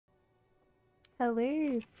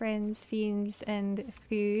Hello, friends, fiends, and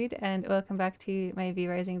food, and welcome back to my V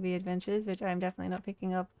Rising V adventures, which I'm definitely not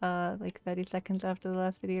picking up like 30 seconds after the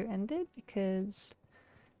last video ended because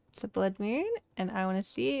it's a blood moon, and I want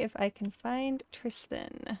to see if I can find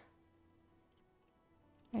Tristan.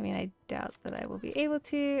 I mean, I doubt that I will be able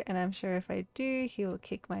to, and I'm sure if I do, he will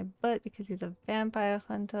kick my butt because he's a vampire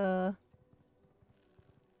hunter.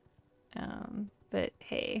 But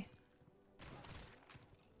hey.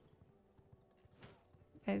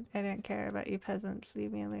 I don't care about you peasants,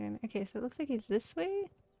 leave me alone. Okay, so it looks like he's this way?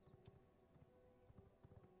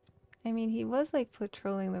 I mean, he was like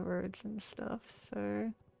patrolling the roads and stuff,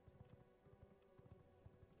 so...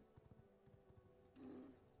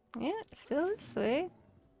 Yeah, still this way.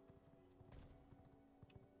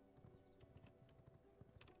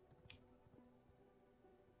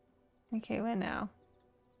 Okay, where now?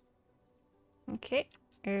 Okay,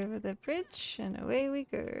 over the bridge and away we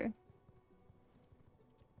go.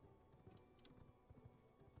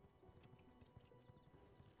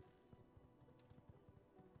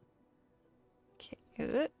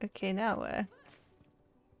 Okay, okay, now where?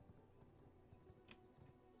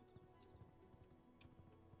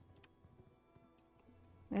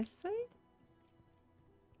 This way?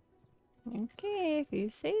 Okay, if you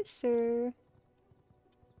say so.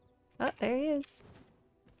 Oh, there he is.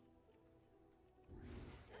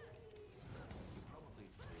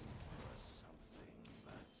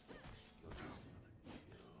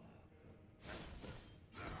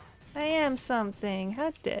 I am something,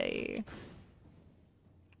 how dare you?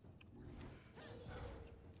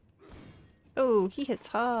 Oh, he hits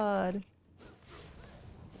hard.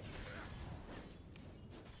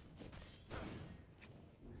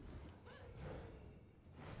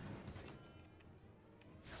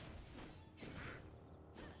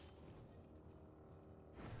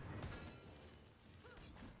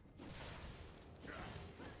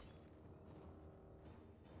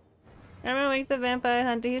 I don't like the vampire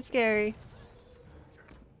hunter, he's scary.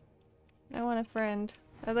 I want a friend.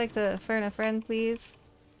 I'd like to fern a friend, please.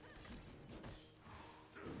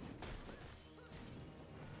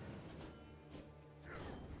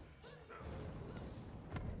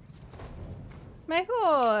 My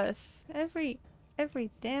horse! Every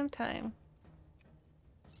damn time.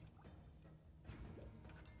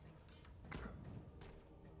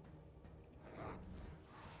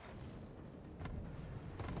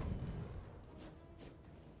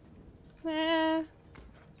 Nah.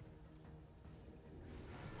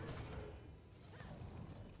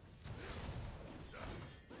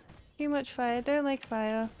 Too much fire. Don't like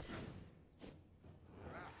fire.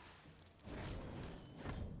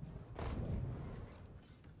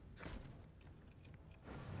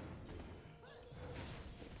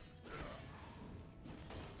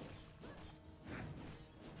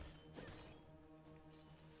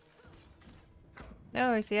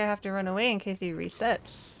 Oh, I see I have to run away in case he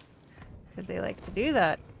resets. Because they like to do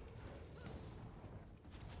that.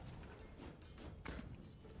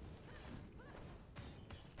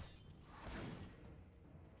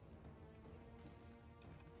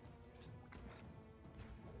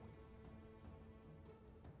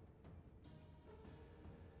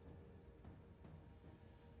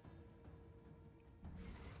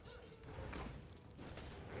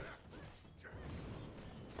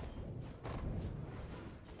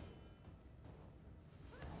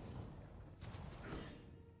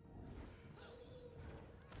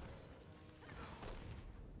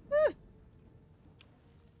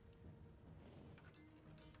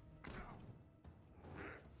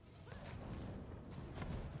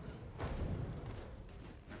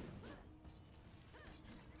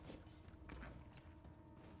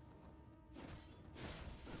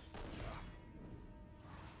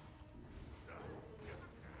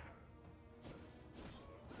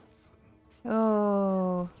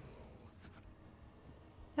 Oh.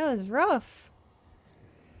 That was rough.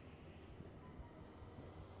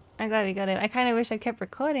 I'm glad we got it. I kind of wish I kept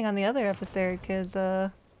recording on the other episode because,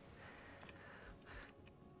 that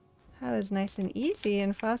was nice and easy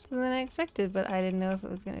and faster than I expected, but I didn't know if it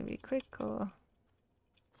was going to be quick or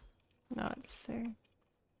not, so.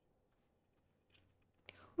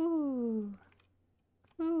 Ooh.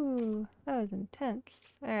 Ooh, that was intense.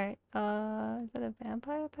 Alright, is that a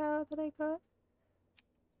vampire power that I got?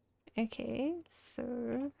 Okay,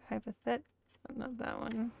 so, hypothet- not that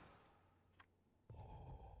one.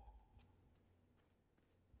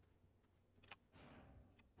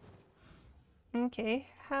 Okay,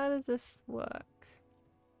 how does this work?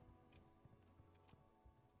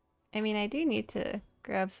 I mean, I do need to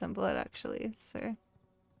grab some blood actually, so.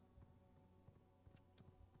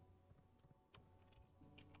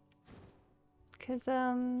 Because,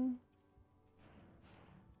 I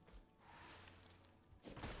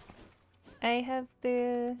have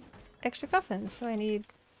the extra coffins, so I need...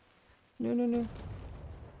 No, no, no.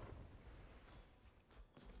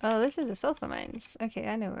 Oh, this is the sulfur mines. Okay,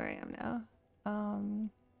 I know where I am now.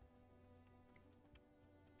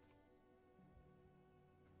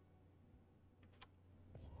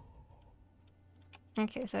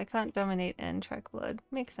 Okay, so I can't dominate and track blood.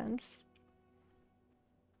 Makes sense.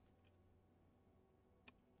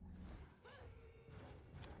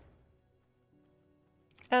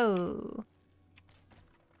 Oh.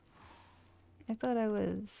 I thought I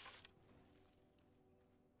was...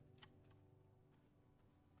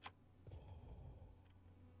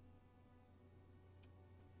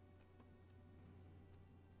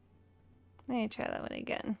 Let me try that one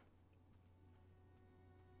again.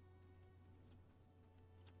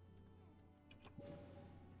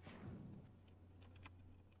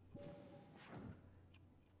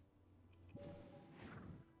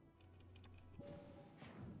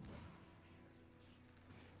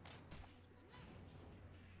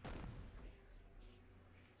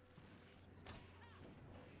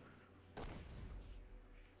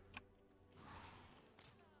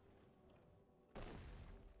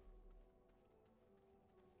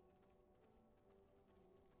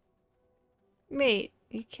 Wait,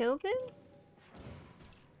 you killed him?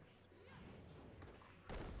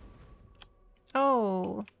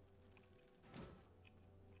 Oh.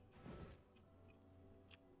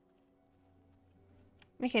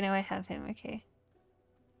 Okay, now I have him, okay.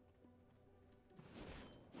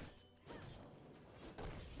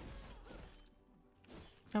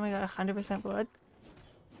 Oh my god, 100% blood?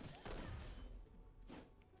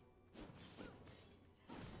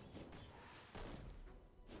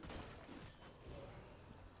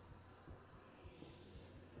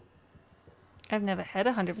 I've never had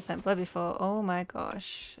 100% blood before. Oh my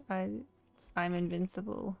gosh. I'm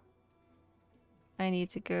invincible. I need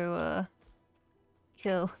to go,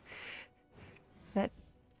 kill that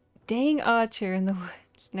dang archer in the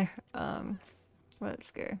woods. No,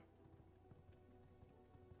 let's go.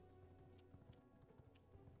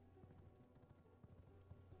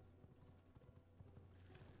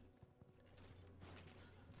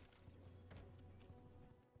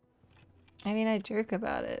 I mean, I joke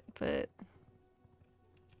about it, but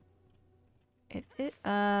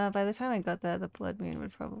by the time I got there, the blood moon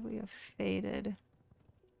would probably have faded.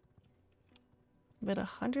 But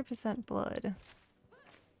 100% blood.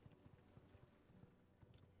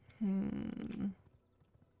 I mean,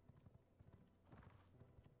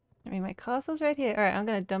 my castle's right here. Alright, I'm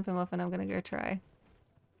gonna dump him off and I'm gonna go try.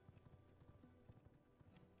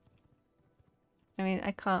 I mean,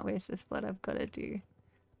 I can't waste this blood. I've gotta do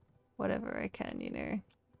whatever I can, you know.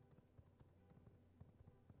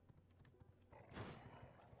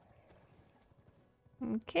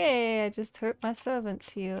 Okay, I just hurt my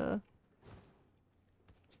servants here.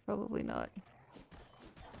 It's probably not.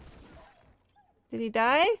 Did he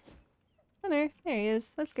die? Oh no, there he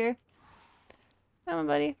is. Let's go. Come on,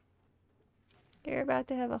 buddy. You're about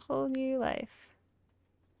to have a whole new life.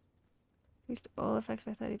 Boost all effects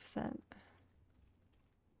by 30%.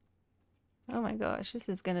 Oh my gosh, this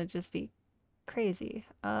is gonna just be crazy.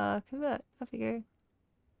 Convert. Off you go.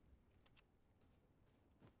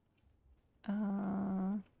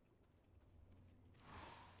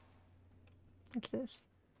 What's this?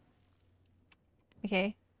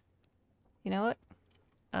 Okay. You know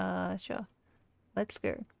what? Sure. Let's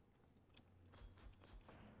go.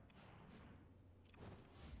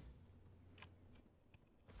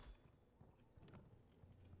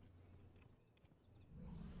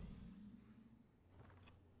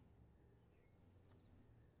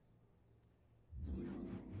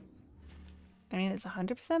 I mean, it's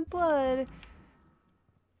 100% blood.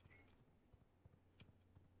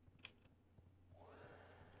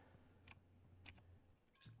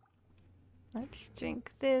 Let's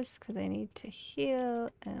drink this because I need to heal,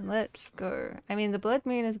 and let's go. I mean, the blood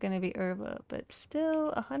moon is going to be over, but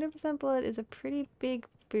still 100% blood is a pretty big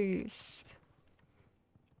boost.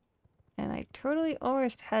 And I totally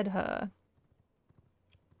almost had her.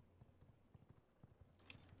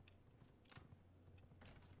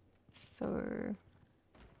 So...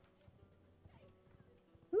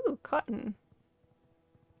 Ooh, cotton.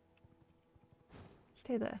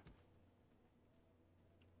 Stay there.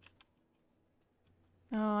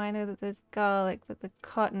 Oh, I know that there's garlic, but the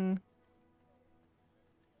cotton...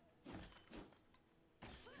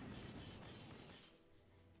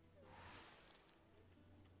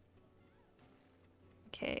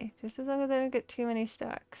 Okay, just as long as I don't get too many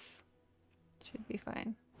stacks. Should be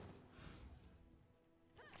fine.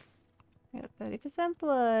 I got 30%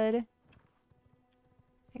 blood.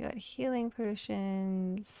 I got healing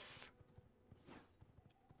potions.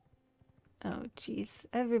 Oh jeez,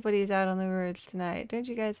 everybody's out on the roads tonight. Don't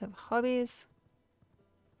you guys have hobbies?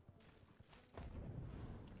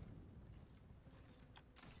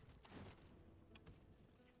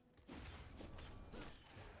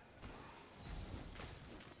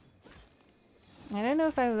 I don't know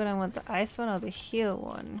if I'm gonna want the ice one or the heal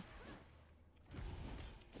one.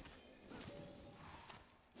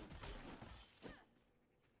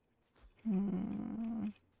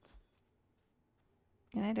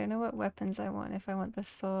 And I don't know what weapons I want, if I want the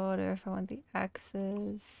sword or if I want the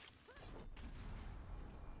axes.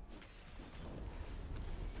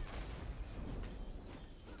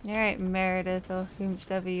 Alright, Meredith, or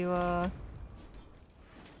whomsoever you are.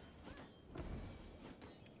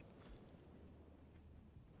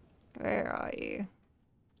 Where are you?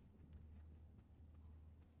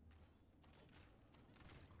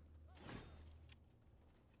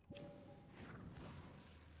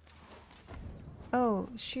 Oh,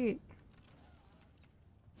 shoot.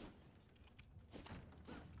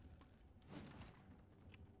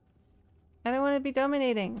 I don't want to be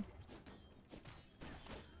dominating.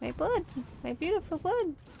 My blood. My beautiful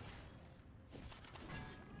blood.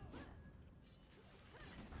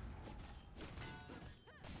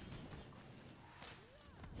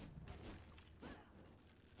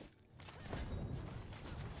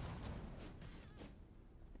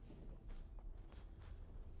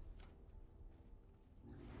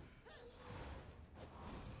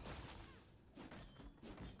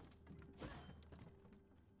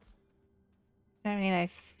 I mean, I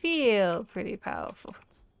feel pretty powerful.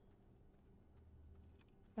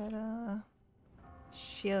 But,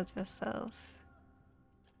 shield yourself.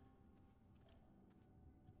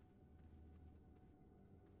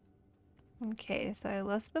 Okay, so I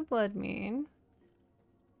lost the blood moon.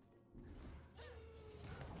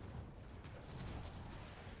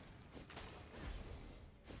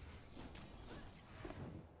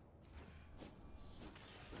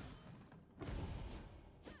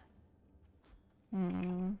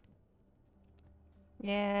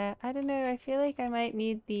 Yeah, I don't know. I feel like I might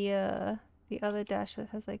need the other dash that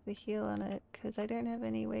has like the heal on it, because I don't have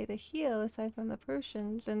any way to heal aside from the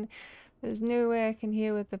potions, and there's no way I can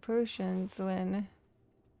heal with the potions when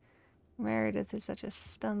Meredith is such a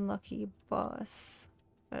stun-lucky boss.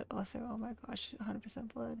 But also, oh my gosh,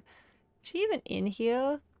 100% blood. Is she even in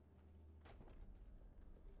here?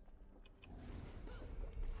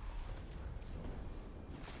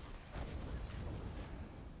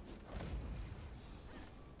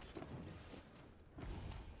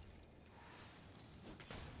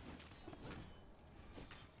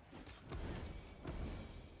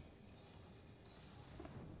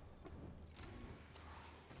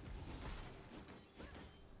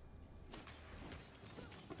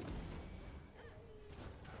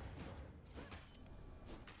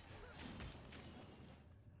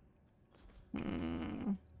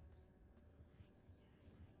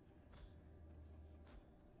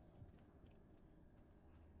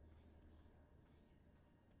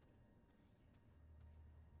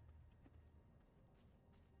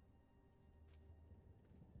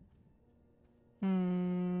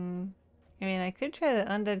 I mean, I could try the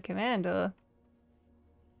undead commander.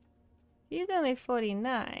 He's only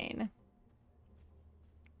 49.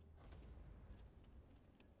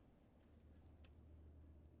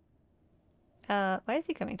 Why is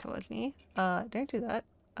he coming towards me? Don't do that.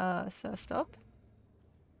 So stop.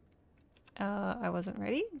 I wasn't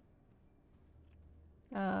ready.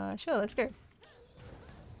 Sure, let's go.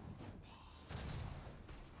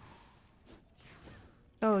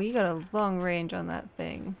 Oh, you got a long range on that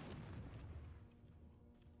thing.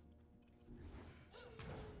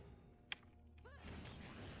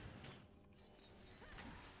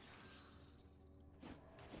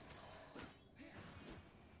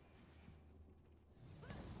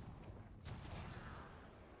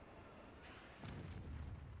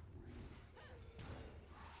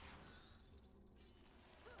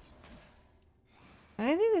 I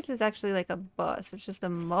don't think this is actually like a boss, it's just a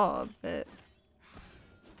mob, but...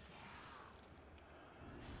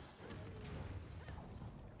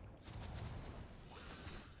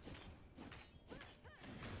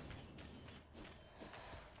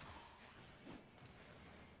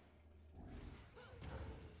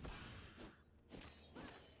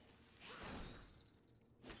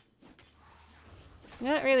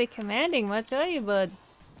 You're not really commanding much, are you, bud?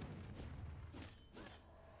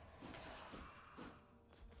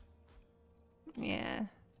 Yeah,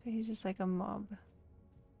 so he's just like a mob.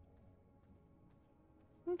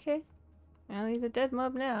 Okay. Well, he's a dead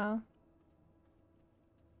mob now.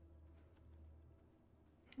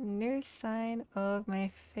 No sign of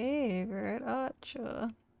my favorite archer.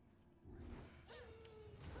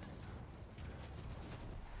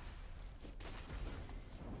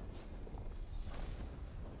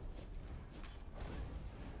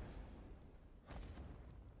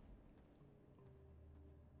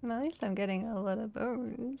 Well, at least I'm getting a lot of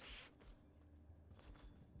bones.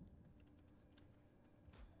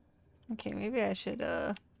 Okay, maybe I should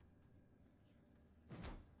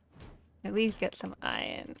at least get some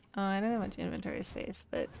iron. Oh, I don't have much inventory space,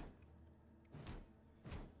 but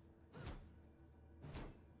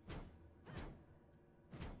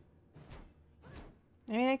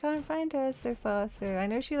I mean, I can't find her so far, so I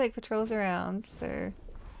know she like patrols around, so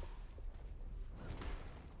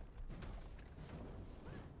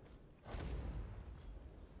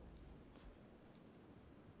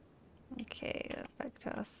okay, back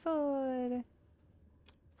to our sword.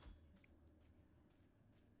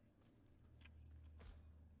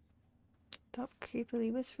 Stop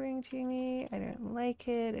creepily whispering to me. I don't like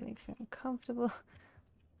it. It makes me uncomfortable.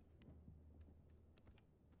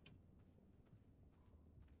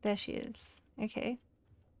 There she is. Okay.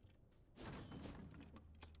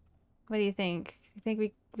 What do you think? You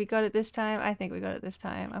think we got it this time? I think we got it this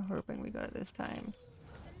time. I'm hoping we got it this time.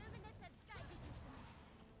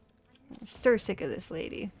 I'm so sick of this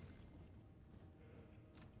lady.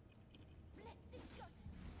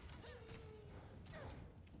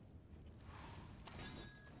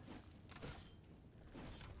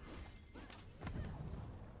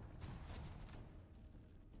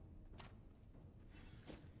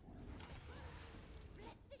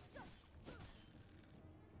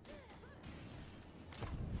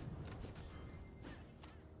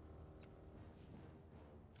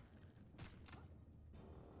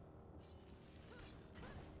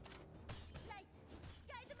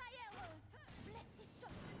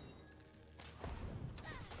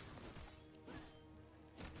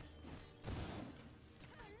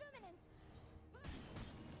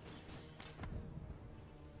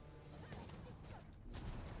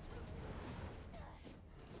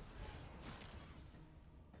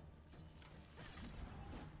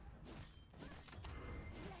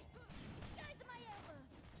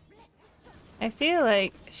 I feel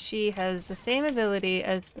like she has the same ability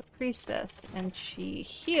as the priestess, and she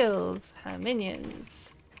heals her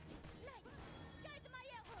minions.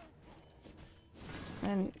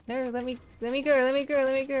 And no, let me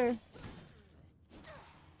go.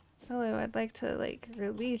 Hello, I'd like to like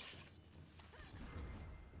release.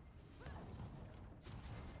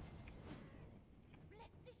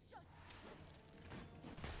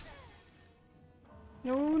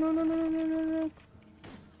 No.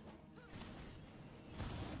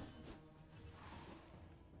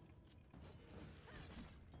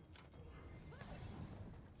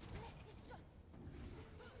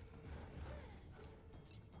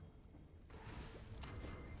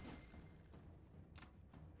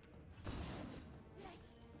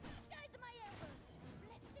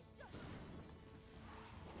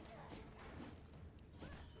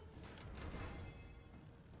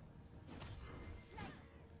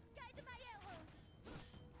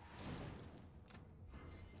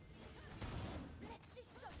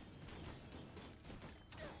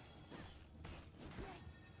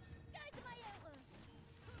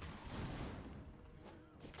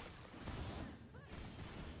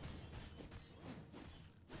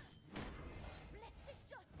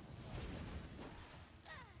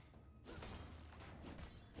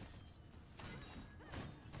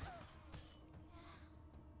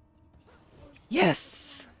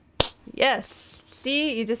 Yes! Yes!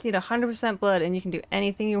 See, you just need 100% blood and you can do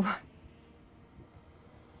anything you want.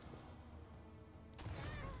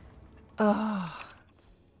 Oh,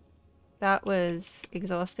 that was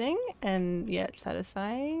exhausting and yet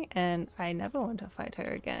satisfying, and I never want to fight her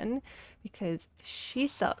again because she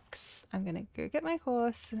sucks. I'm gonna go get my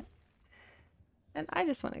horse and I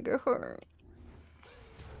just want to go home.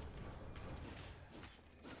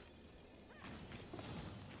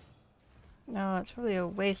 No, it's probably a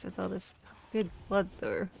waste with all this good blood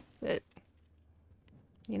though, but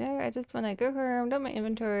you know, I just want to go home, dump my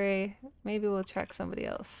inventory, maybe we'll track somebody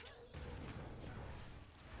else.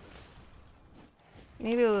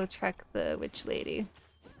 Maybe we'll track the witch lady.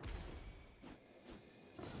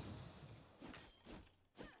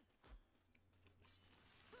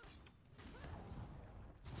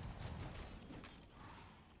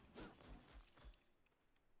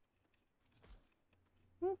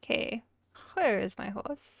 Okay, where is my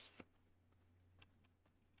horse?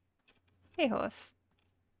 Hey horse.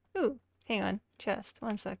 Ooh, hang on, chest,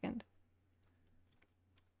 1 second.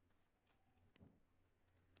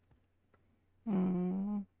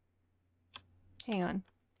 Hang on.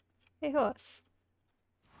 Hey, horse.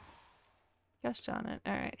 Gosh darn it.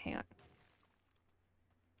 Alright, hang on.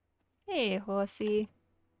 Hey, horsey.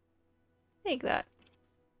 Take that.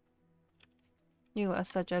 You are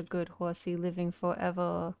such a good horsey, living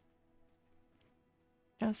forever.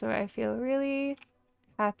 Also, I feel really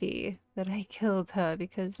happy that I killed her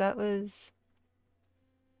because that was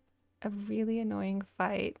a really annoying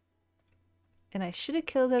fight. And I should have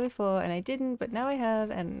killed her before and I didn't, but now I have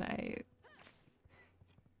and I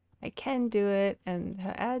can do it, and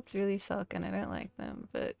her ads really suck and I don't like them,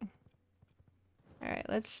 but alright,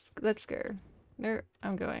 let's go. No,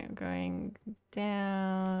 I'm going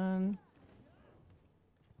down.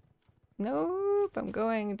 Nope, I'm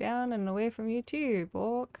going down and away from you too,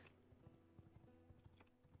 Bork.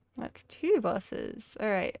 That's 2 bosses.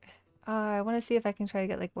 Alright. I want to see if I can try to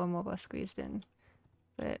get like 1 more boss squeezed in.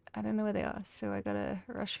 But I don't know where they are, so I gotta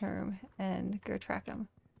rush home and go track them.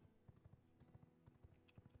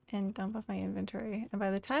 And dump off my inventory. And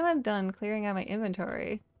by the time I'm done clearing out my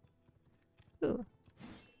inventory... Ooh.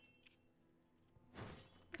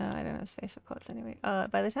 Oh, I don't have space for quotes anyway.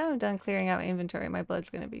 By the time I'm done clearing out my inventory, my blood's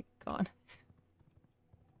gonna be gone.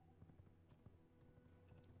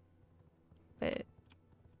 But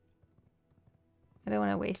I don't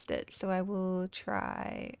want to waste it, so I will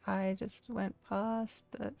try. I just went past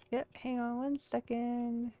the... Yep, hang on 1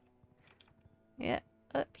 second. Yep,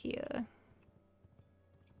 up here.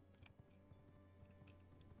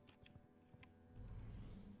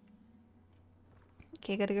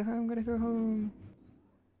 Okay, gotta go home, gotta go home.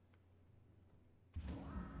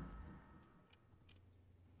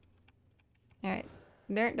 Alright,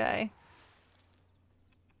 don't die.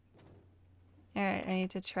 Alright, I need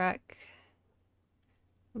to track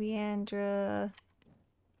Leandra.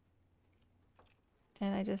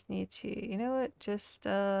 And I just need to, you know what, just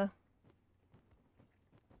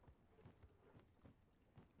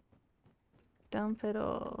dump it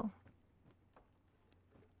all.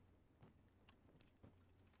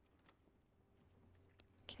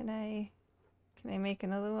 Can I make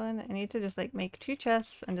another one? I need to just like make 2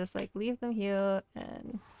 chests and just like leave them here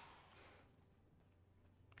and...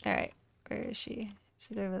 Alright, where is she?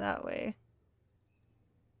 She's over that way.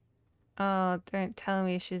 Oh, don't tell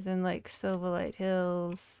me she's in like Silverlight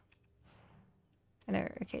Hills. I know,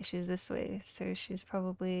 okay, she's this way, so she's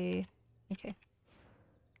probably... Okay.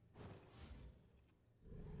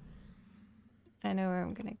 I know where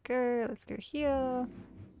I'm gonna go. Let's go here.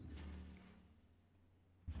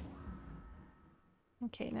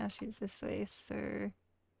 Okay, now she's this way, so...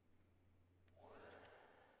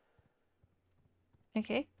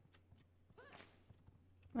 Okay.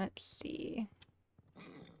 Let's see.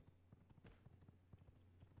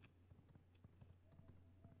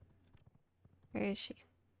 Where is she?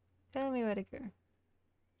 Tell me where to go.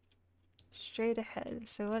 Straight ahead.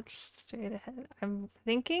 So what's straight ahead? I'm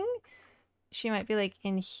thinking she might be like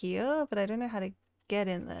in here, but I don't know how to get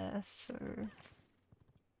in there, so...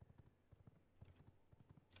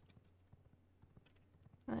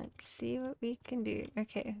 Let's see what we can do.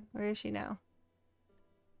 Okay, where is she now?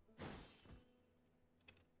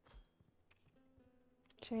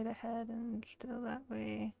 Straight ahead and still that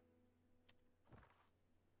way.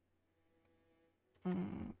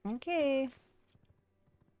 Okay.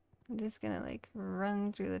 I'm just gonna like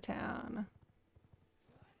run through the town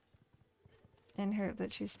and hope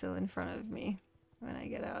that she's still in front of me when I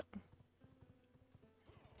get out.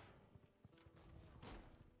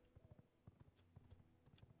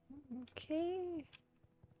 Okay.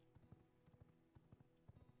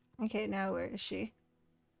 Okay, now where is she?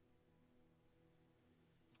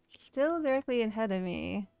 Still directly ahead of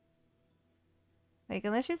me. Like,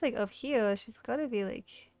 unless she's like up here, she's gotta be like...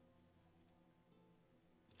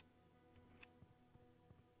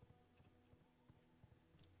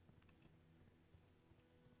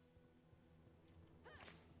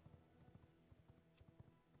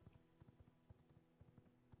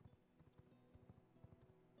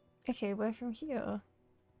 Okay, where from here?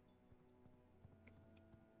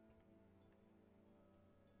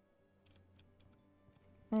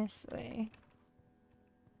 This way.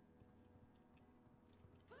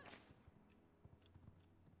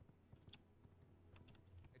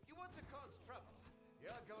 If you want to cause trouble,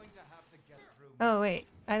 you're going to have to get through. Oh wait,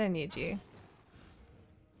 I don't need you.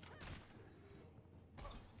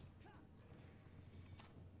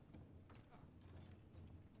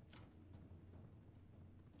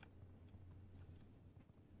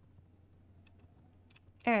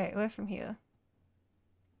 Alright, where from here?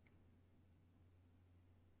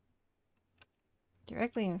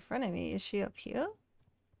 Directly in front of me. Is she up here?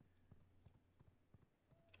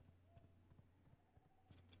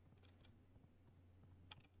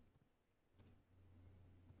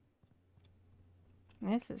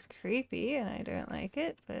 This is creepy and I don't like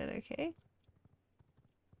it, but okay.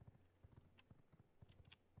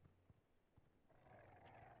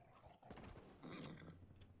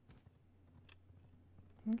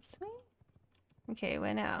 This way? Okay,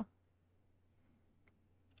 where now?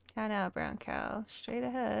 How now, brown cow? Straight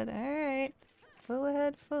ahead. Alright. Full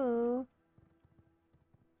ahead, full.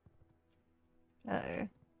 Uh-oh.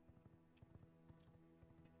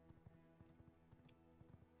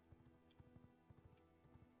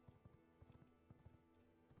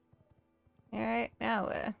 Alright, now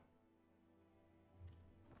where?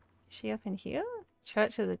 Is she up in here?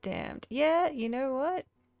 Church of the Damned. Yeah, you know what?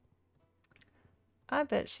 I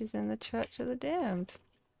bet she's in the Church of the Damned.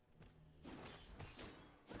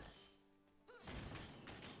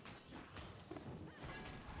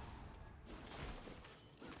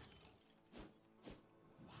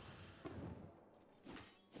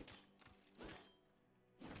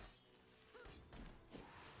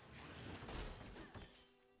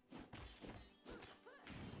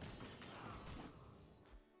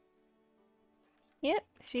 Yep,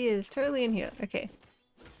 she is totally in here. Okay.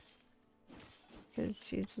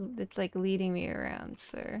 Because it's like leading me around,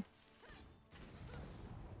 so.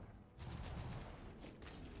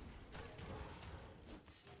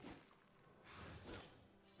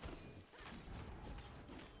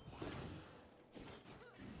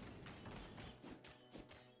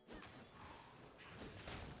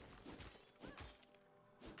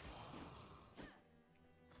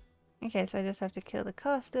 Okay, so I just have to kill the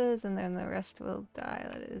casters and then the rest will die.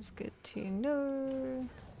 That is good to know.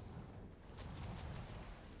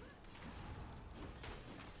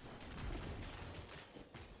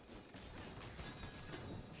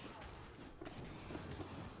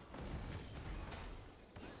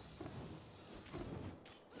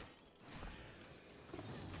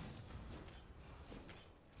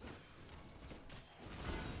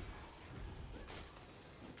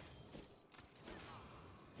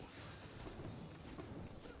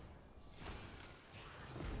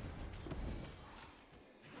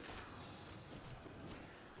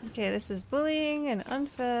 Okay, this is bullying and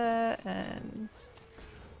unfair and...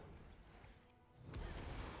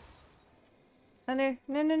 Oh no,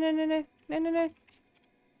 no, no, no, no, no, no, no, no.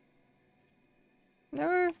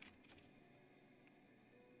 No.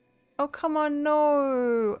 Oh, come on,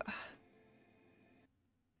 no.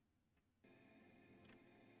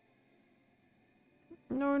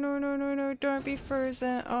 No, no, no, no, no, don't be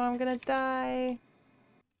frozen. Oh, I'm gonna die.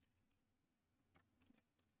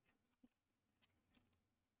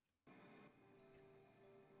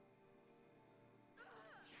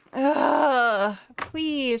 Ugh,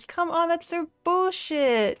 please, come on, that's so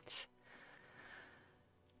bullshit.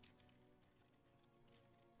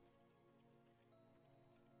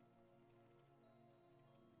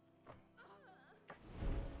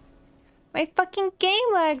 My fucking game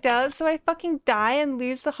lagged out, so I fucking die and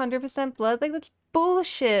lose the 100% blood? Like, that's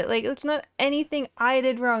bullshit. Like, it's not anything I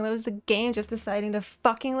did wrong. That was the game just deciding to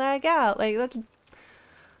fucking lag out. Like, that's...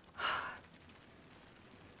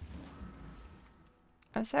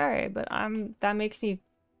 I'm sorry, but that makes me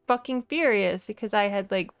fucking furious because I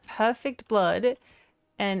had, like, perfect blood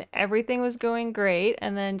and everything was going great,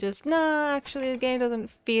 and then just, nah, actually the game doesn't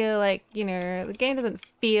feel like, you know, the game doesn't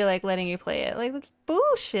feel like letting you play it. Like, that's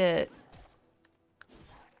bullshit.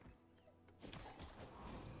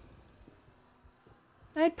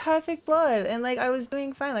 I had perfect blood and like I was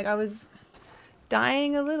doing fine. Like I was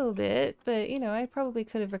dying a little bit, but you know, I probably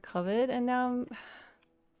could have recovered and now I'm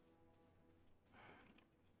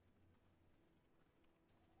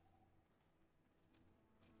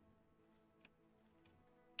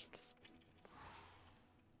just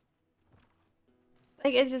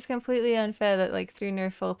like it's just completely unfair that like through no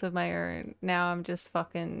fault of my own, now I'm just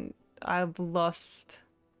fucking I've lost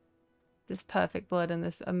this perfect blood and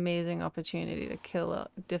this amazing opportunity to kill a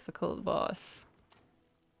difficult boss.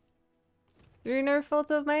 Through no fault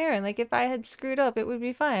of my own. Like if I had screwed up, it would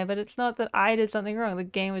be fine, but it's not that I did something wrong. The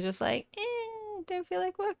game was just like, don't feel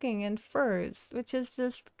like working and froze, which is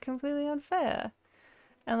just completely unfair.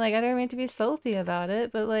 And like, I don't mean to be salty about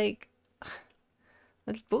it, but like,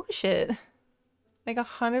 that's bullshit. Like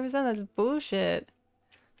 100% that's bullshit.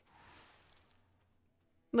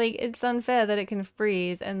 Like, it's unfair that it can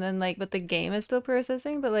freeze and then like, but the game is still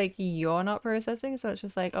processing, but like, you're not processing, so it's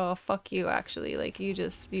just like, oh, fuck you, actually. Like, you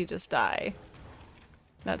just die.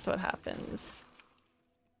 That's what happens.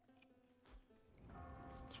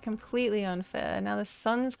 It's completely unfair. Now the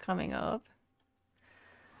sun's coming up.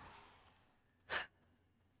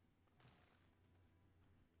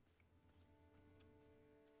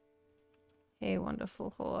 Hey,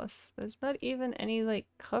 wonderful horse. There's not even any like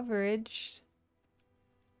coverage.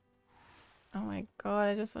 Oh my god,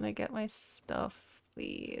 I just want to get my stuff,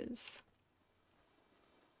 please.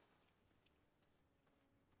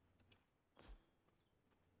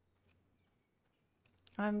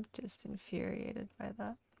 I'm just infuriated by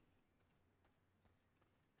that.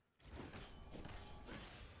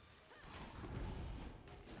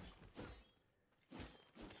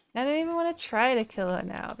 I don't even want to try to kill her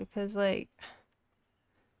now because, like,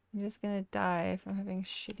 I'm just gonna die from having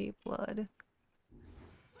shitty blood.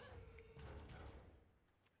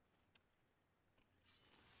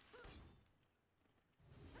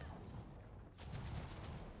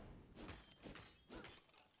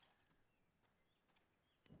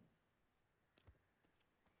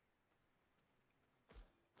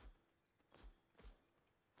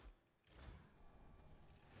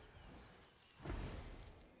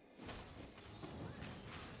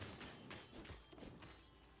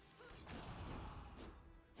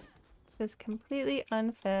 It's completely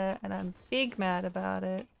unfair and I'm big mad about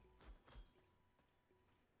it.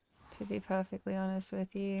 To be perfectly honest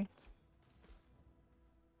with you.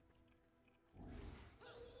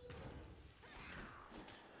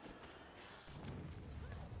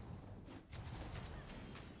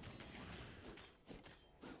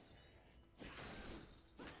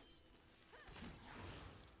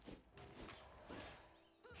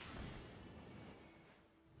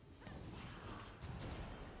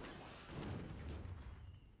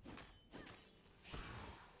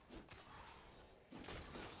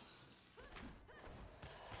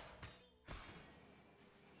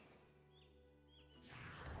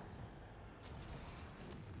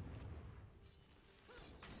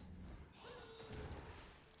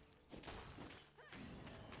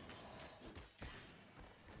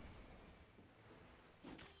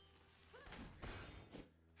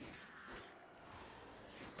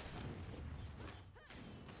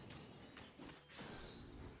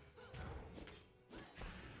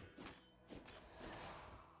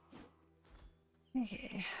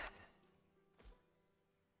 Okay.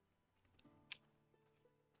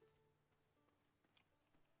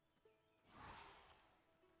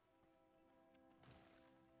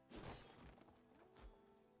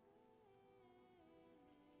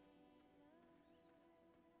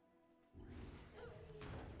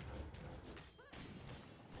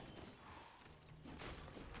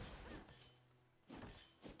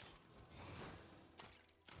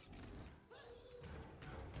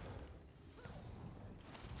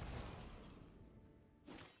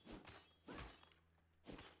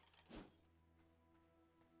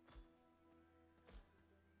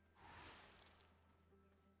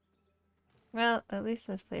 Well, at least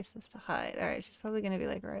there's places to hide. Alright, she's probably gonna be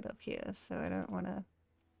like right up here, so I don't wanna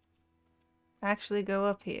actually go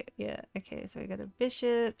up here. Yeah, okay, so we got a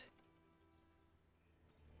bishop.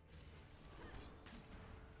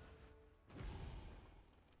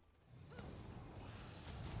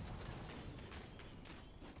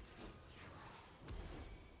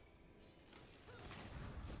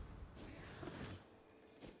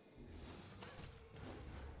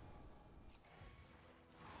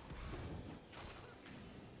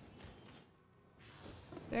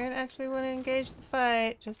 Don't actually want to engage the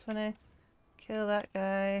fight, just want to kill that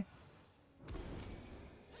guy.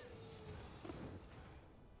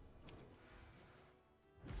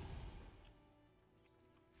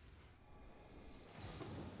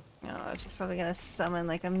 Oh, she's probably gonna summon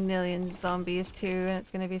like a million zombies too, and it's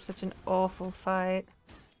gonna be such an awful fight.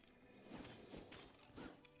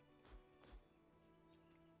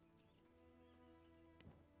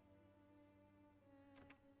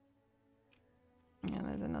 Yeah,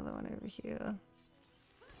 there's another one over here.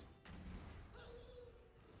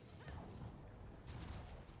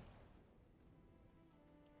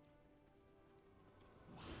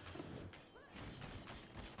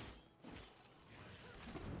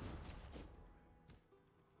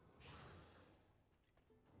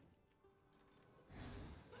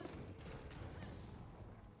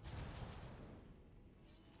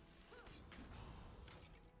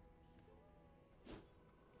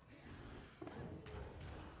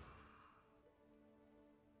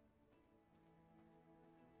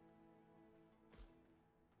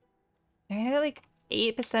 I got like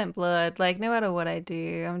 8% blood. Like, no matter what I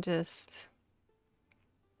do, I'm just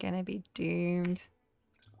gonna be doomed.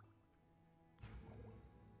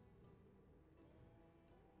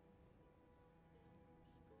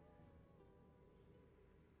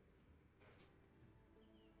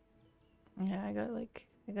 Yeah, I got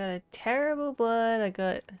a terrible blood.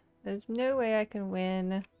 There's no way I can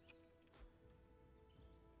win.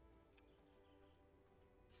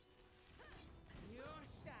 Your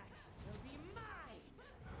shadow will be mine.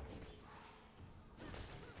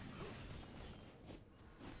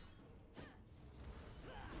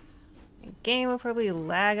 game will probably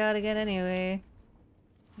lag out again anyway.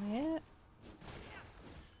 Yeah.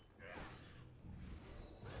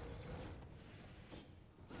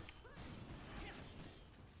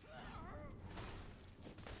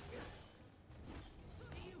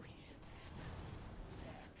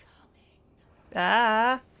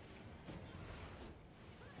 Ah!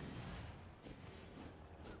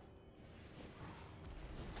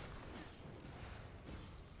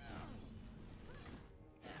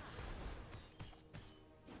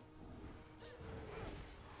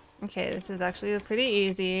 Okay, this is actually pretty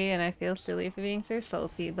easy, and I feel silly for being so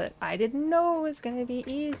salty, but I didn't know it was gonna be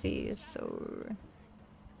easy, so...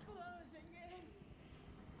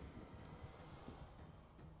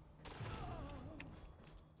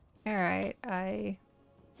 Alright, I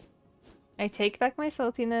take back my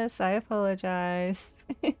saltiness, I apologize.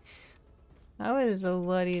 That was a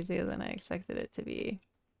lot easier than I expected it to be.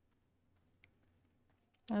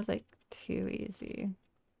 That was like too easy.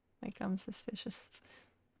 Like, I'm suspicious.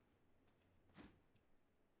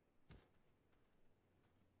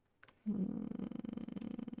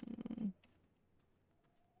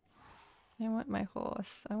 I want my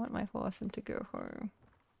horse. I want my horse and to go home.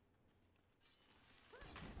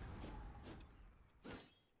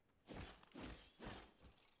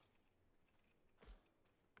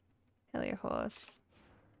 Hell your horse.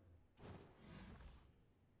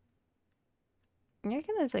 I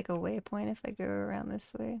reckon there's like a waypoint if I go around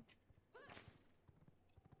this way.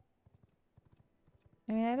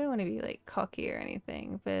 I mean, I don't want to be like cocky or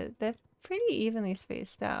anything, but they're pretty evenly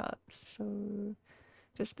spaced out, so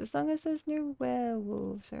just as long as there's no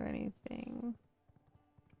werewolves or anything.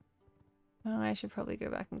 Oh, I should probably go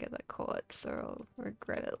back and get that quartz or I'll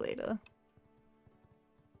regret it later.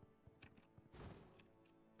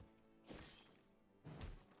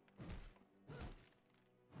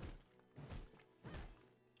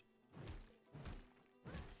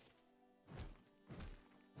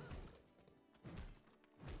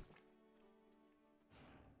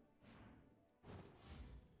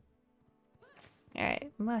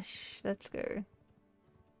 Alright, mush, let's go.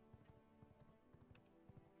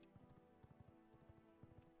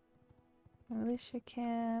 Militia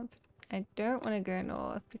camp. I don't want to go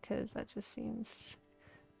north because that just seems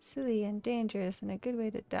silly and dangerous and a good way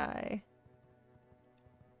to die.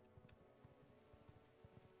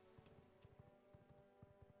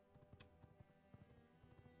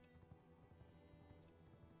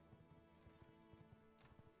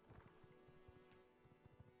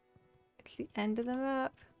 It's the end of the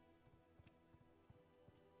map.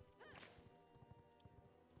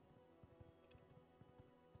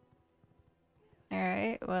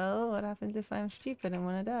 Alright, well, what happens if I'm stupid and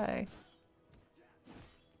want to die?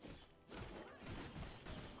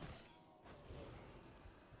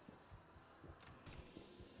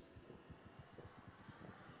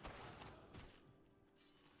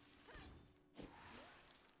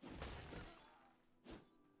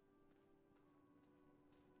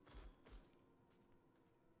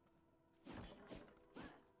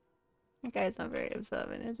 That guy's not very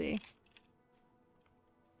observant, is he?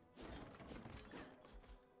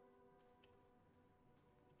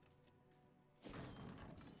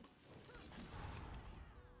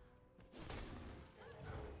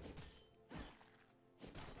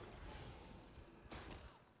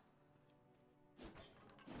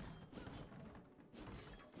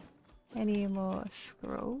 Any more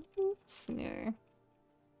scrolls? No.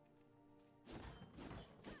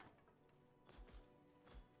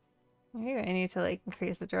 Maybe I need to like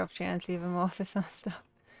increase the drop chance even more for some stuff.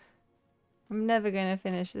 I'm never gonna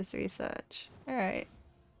finish this research. Alright.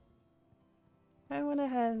 I wanna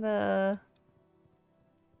have a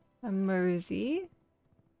Mersey.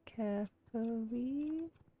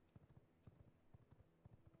 Carefully.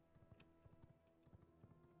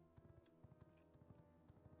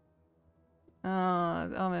 Oh,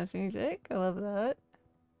 the ominous music. I love that.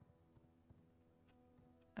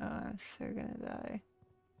 Oh, I'm so gonna die.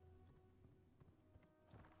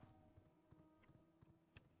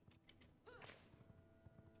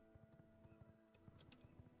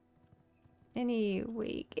 Any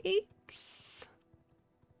wake aches?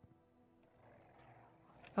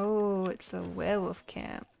 Oh, it's a werewolf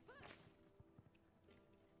camp.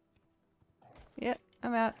 Yep,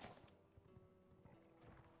 I'm out.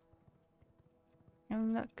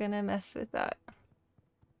 I'm not gonna mess with that.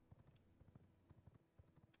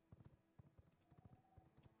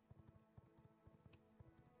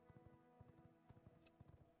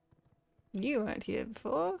 You weren't here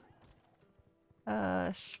before.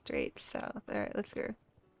 Straight south. Alright, let's go.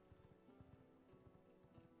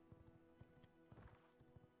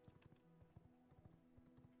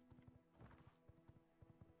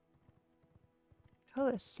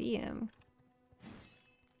 Colosseum.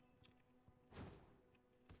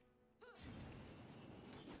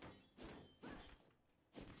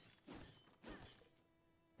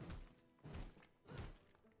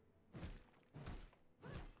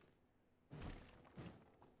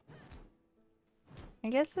 I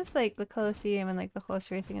guess it's like the Colosseum and like the horse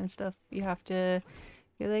racing and stuff. You have to,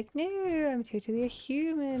 you're like, no, I'm totally a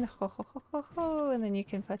human, ho ho ho ho ho, and then you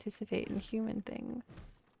can participate in human things.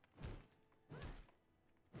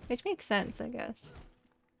 Which makes sense, I guess.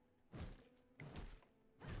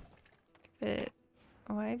 But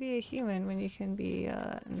why be a human when you can be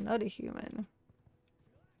not a human?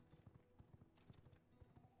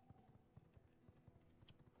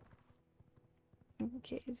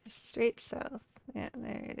 Okay, just straight south. Yeah,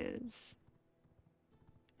 there it is.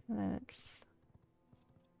 And then it's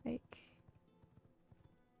like,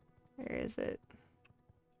 where is it?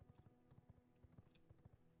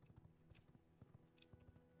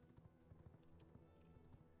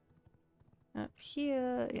 Up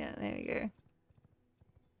here. Yeah, there we go.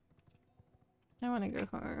 I want to go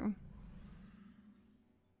home.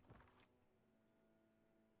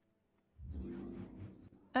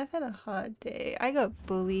 I've had a hard day. I got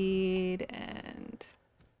bullied and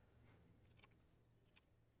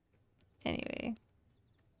anyway.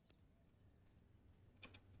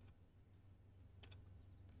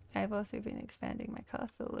 I've also been expanding my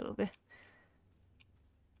castle a little bit.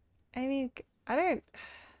 I mean, I don't...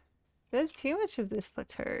 There's too much of this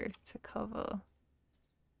plateau to cover.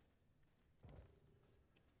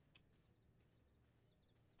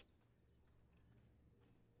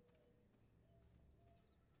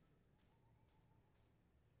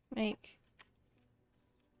 Like,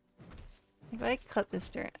 if I cut this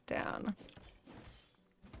dirt down,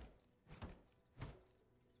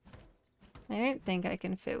 I don't think I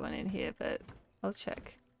can fit one in here, but I'll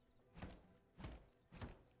check.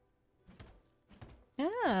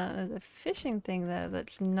 Ah, there's a fishing thing there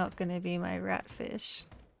that's not going to be my ratfish.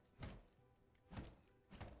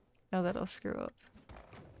 Oh, that'll screw up.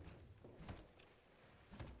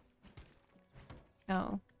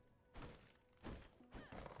 Oh.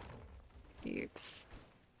 Oops.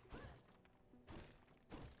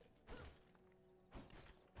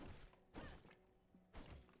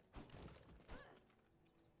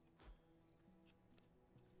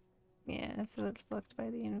 Yeah, so that's blocked by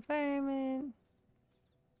the environment.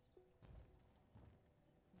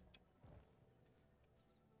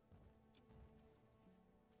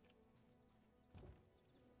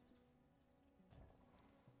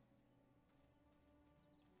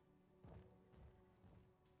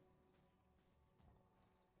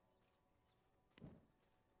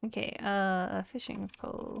 Okay, a fishing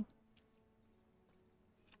pole.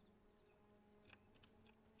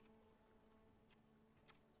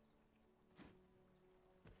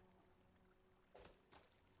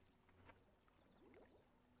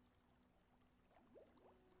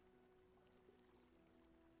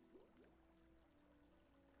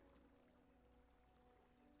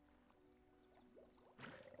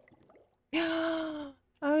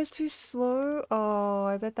 I was too slow. Oh,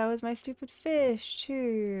 I bet that was my stupid fish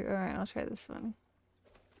too. Alright, I'll try this one.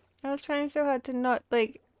 I was trying so hard to not,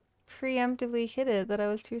 like, preemptively hit it that I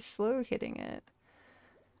was too slow hitting it.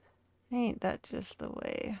 Ain't that just the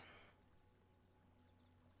way?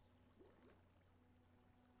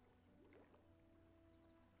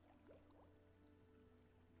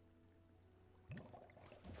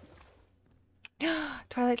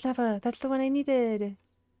 Twilight Snapper! That's the one I needed!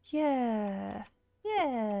 Yeah!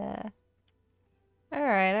 Yeah!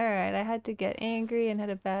 Alright, alright. I had to get angry and have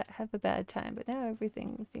a bad time, but now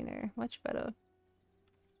everything's, you know, much better.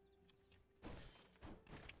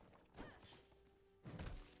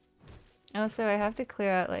 Also, I have to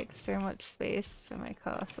clear out like so much space for my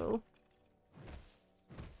castle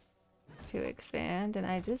to expand, and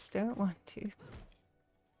I just don't want to.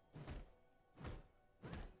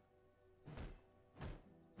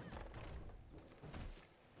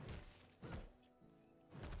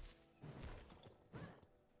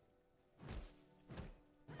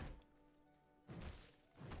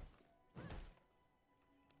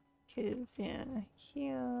 Cause yeah,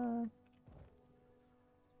 here.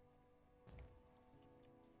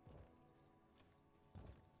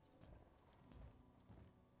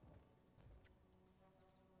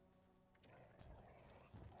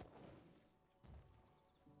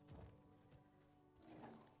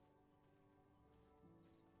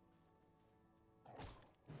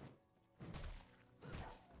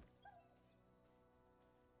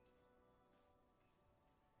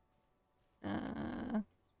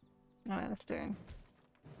 I'm out of stone.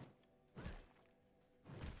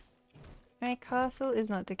 My castle is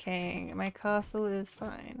not decaying. My castle is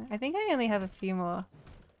fine. I think I only have a few more.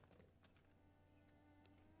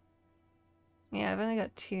 Yeah, I've only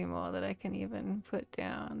got 2 more that I can even put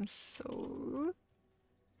down, so...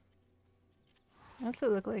 What's it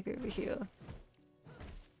look like over here?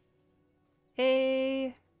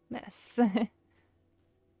 A mess.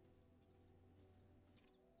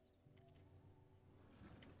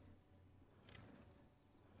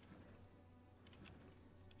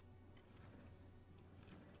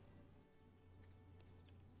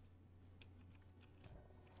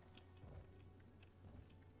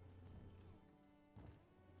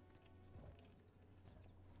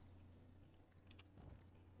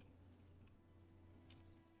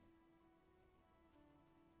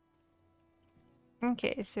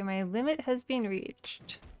 Okay, so my limit has been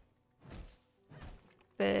reached.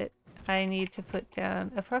 But I need to put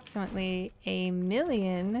down approximately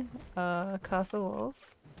 1,000,000 castle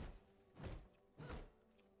walls.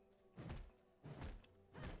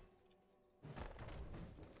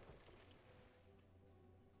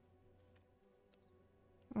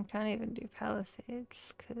 I can't even do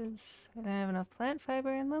palisades because I don't have enough plant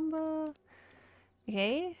fiber and lumber.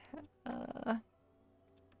 Okay,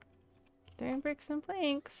 doing bricks and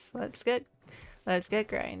planks. Let's get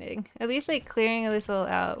grinding. At least like clearing this all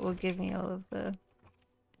out will give me all of the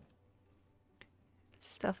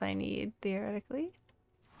stuff I need theoretically.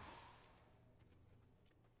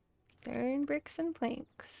 Doing bricks and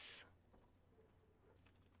planks.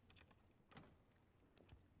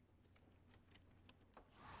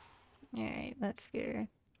 Alright, let's go.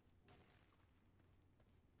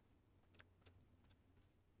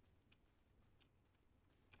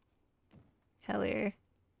 Hello.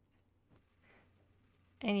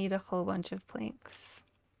 I need a whole bunch of planks.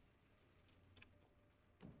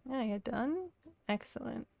 Yeah, you're done?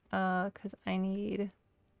 Excellent. Because I need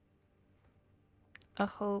a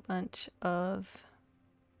whole bunch of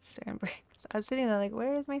stone bricks. I was sitting there like,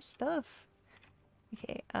 where is my stuff?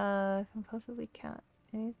 Okay, compulsively count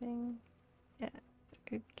anything? Yeah,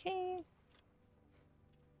 okay.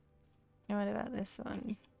 And what about this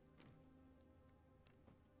one?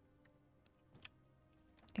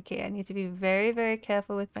 Okay, I need to be very, very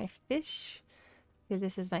careful with my fish. Because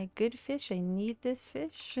this is my good fish. I need this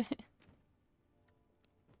fish.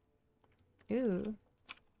 Ooh.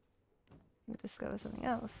 Discover something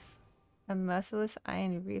else. A merciless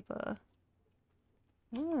iron reaper.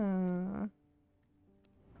 Hmm.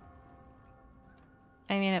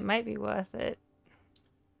 I mean, it might be worth it.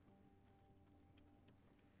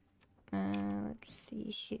 Let's see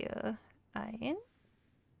here. Iron.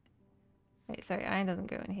 Wait, sorry, iron doesn't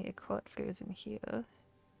go in here. Quartz goes in here.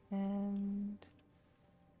 And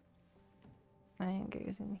iron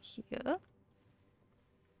goes in here.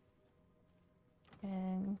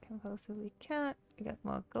 And compulsively count. We got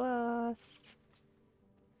more glass.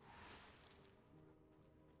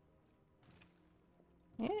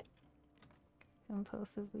 Yeah.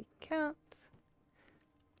 Compulsively count.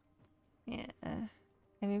 Yeah.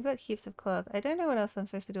 And we've got heaps of cloth. I don't know what else I'm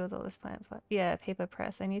supposed to do with all this plant. Yeah, paper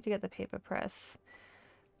press. I need to get the paper press.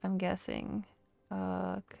 I'm guessing.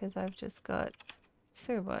 Because I've just got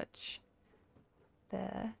so much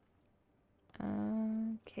there.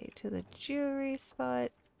 Okay, to the jewelry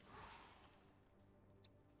spot.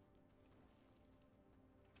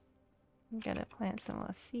 I'm gonna plant some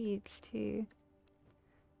more seeds too.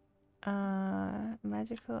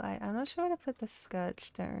 Magical eye. I'm not sure where to put the scourge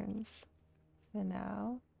stones for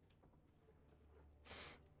now.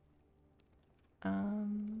 Oh,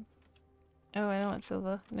 I don't want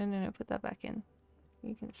silver. No, no, no, put that back in.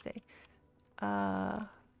 You can stay.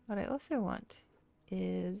 What I also want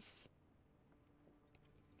is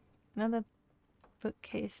another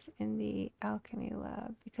bookcase in the alchemy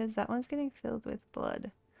lab because that one's getting filled with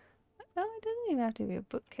blood. Oh, it doesn't even have to be a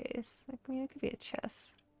bookcase. Like, I mean, it could be a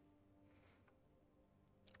chest.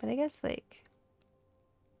 But I guess, like...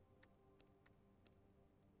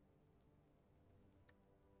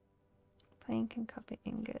 plank and copper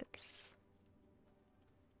ingots.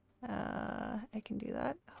 I can do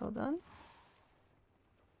that. Hold on.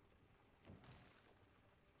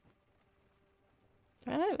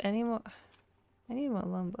 Do I not have any more? I need more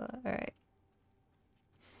lumber. Alright.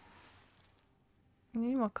 I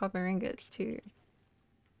need more copper ingots too.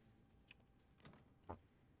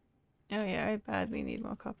 Oh yeah, I badly need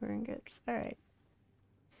more copper ingots. Alright.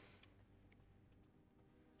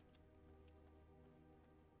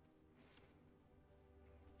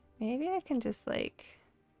 Maybe I can just like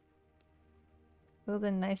build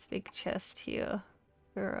a nice big chest here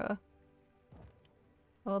for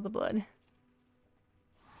all the blood.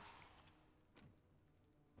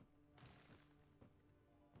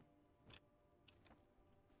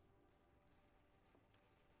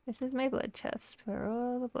 This is my blood chest where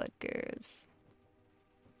all the blood goes.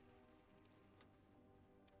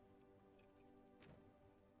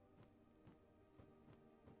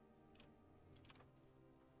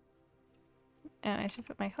 Oh, I should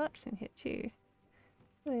put my hearts in here too.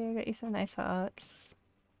 There, I got you some nice hearts.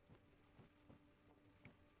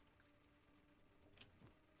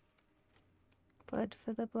 Blood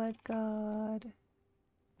for the blood god.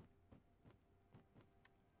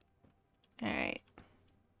 Alright.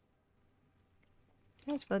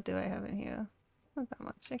 How much blood do I have in here? Not that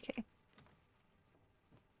much, okay.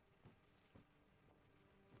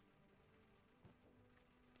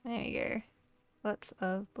 There we go. Lots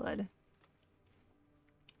of blood.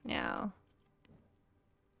 Now,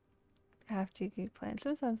 I have to plant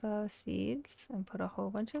some sunflower seeds and put a whole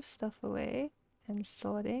bunch of stuff away and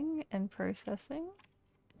sorting and processing.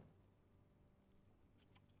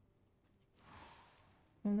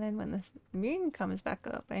 And then when the moon comes back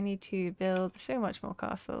up, I need to build so much more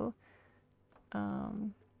castle.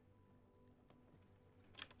 Alright,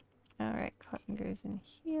 cotton goes in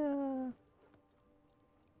here.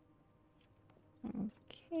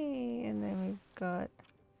 Okay, and then we've got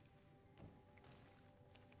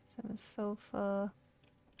some sulfur.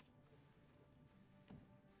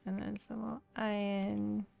 And then some more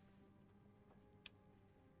iron.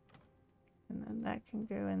 And then that can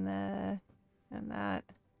go in there. And that.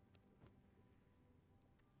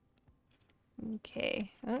 Okay.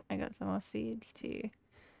 Oh, I got some more seeds too.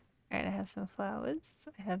 Alright, I have some flowers.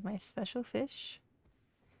 I have my special fish.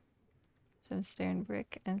 Some stone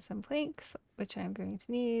brick and some planks, which I'm going to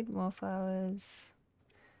need. More flowers.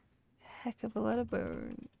 Heck of a lot of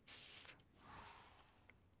bones.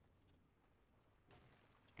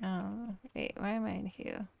 Wait, why am I in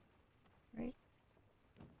here? Right.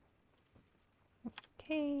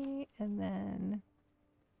 Okay, and then...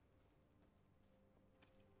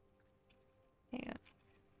 Hang on.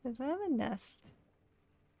 Does I have a nest?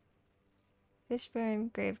 Fishbone,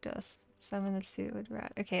 grave dust, summon the suitwood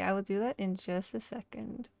rat. Okay, I will do that in just a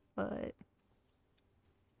second, but...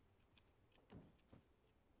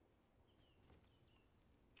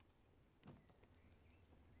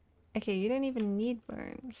 Okay, you don't even need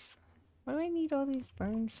burns. What do I need all these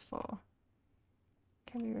burns for?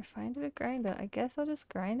 Can be refined at a grinder. I guess I'll just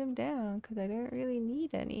grind them down, because I don't really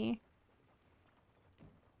need any.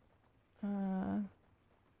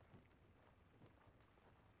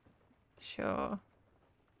 Sure.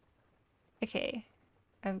 Okay,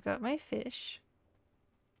 I've got my fish.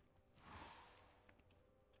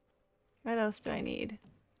 What else do I need?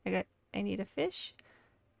 I need a fish,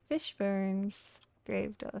 fish burns,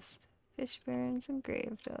 grave dust. Fish burns and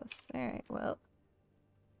grave dust. Alright, well.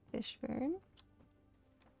 Fish burn.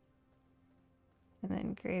 And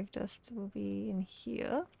then grave dust will be in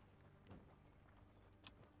here.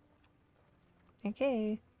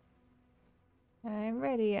 Okay. I'm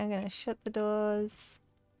ready. I'm gonna shut the doors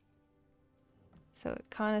so it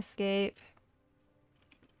can't escape.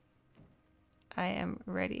 I am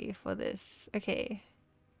ready for this. Okay.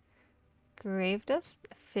 Grave dust,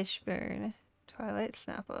 fishburn, twilight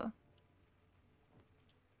snapper.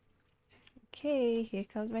 Okay, here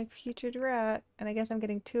comes my putrid rat. And I guess I'm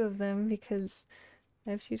getting 2 of them because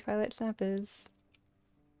I have 2 twilight snappers.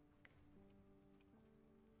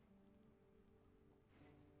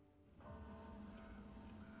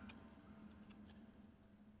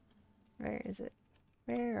 Where is it?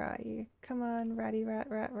 Where are you? Come on, ratty rat,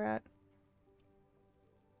 rat, rat.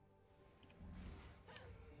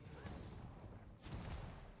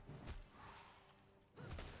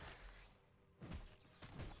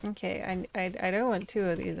 Okay, I don't want 2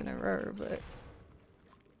 of these in a row, but...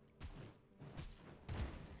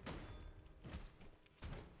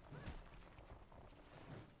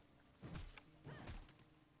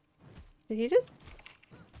 Did he just...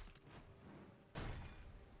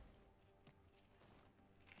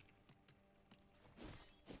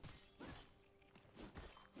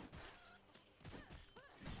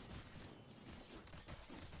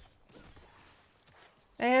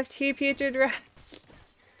 I have 2 putrid rats!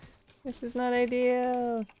 This is not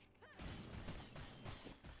ideal!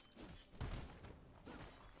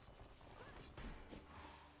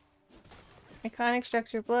 I can't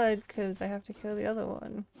extract your blood because I have to kill the other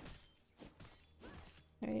one.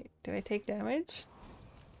 Wait, do I take damage?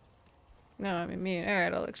 No, I'm immune.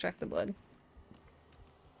 Alright, I'll extract the blood.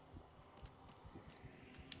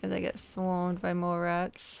 As I get swarmed by more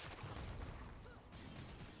rats.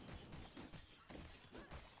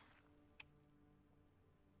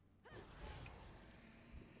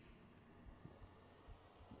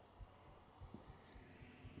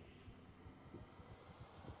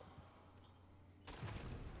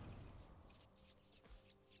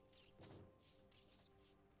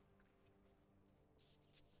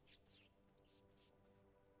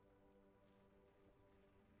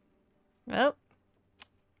 Well,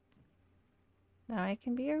 now I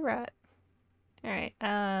can be a rat. Alright,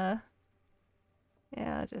 yeah,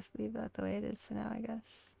 I'll just leave that the way it is for now, I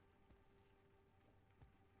guess.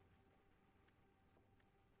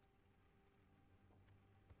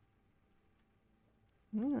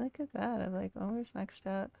 Look at that, I've like almost maxed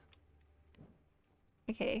out.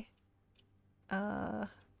 Okay. I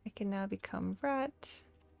can now become rat.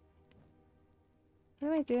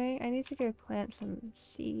 What am I doing? I need to go plant some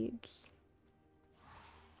seeds.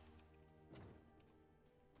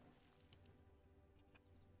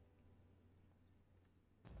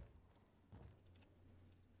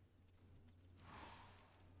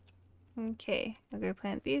 Okay, I'll go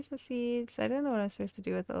plant these with seeds. I don't know what I'm supposed to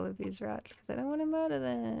do with all of these rats because I don't want to murder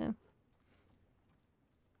them.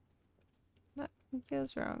 That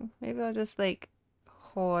feels wrong. Maybe I'll just like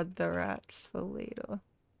hoard the rats for later.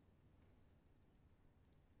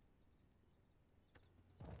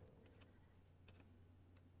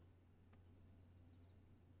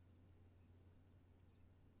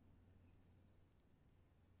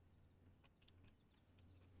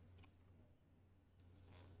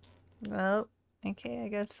 Well, okay, I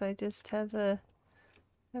guess I just have it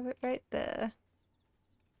right there.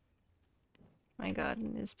 My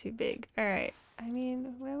garden is too big. Alright. I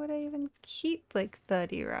mean, where would I even keep like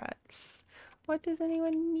 30 rats? What does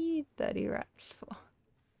anyone need 30 rats for?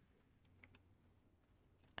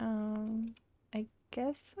 I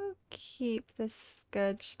guess I'll keep the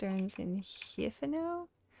scourge stones in here for now.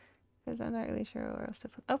 Because I'm not really sure where else to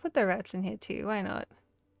put. I'll put the rats in here too. Why not?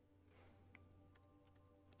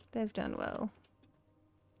 They've done well.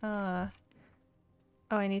 Oh,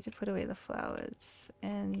 I need to put away the flowers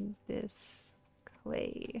and this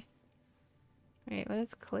clay. Wait, what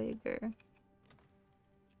does clay go?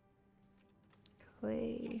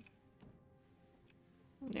 Clay.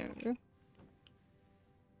 No.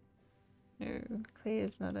 No, clay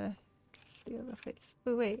is not a the other place.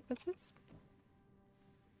 Oh wait, what's this?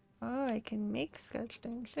 Oh, I can make scourge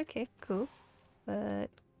stones. Okay, cool. But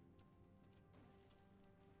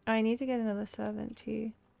oh, I need to get another servant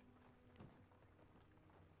too.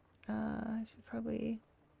 I should probably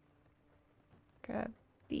grab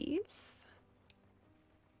these.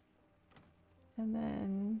 And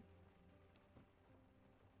then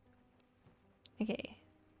okay.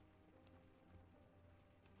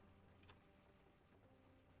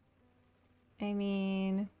 I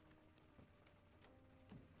mean,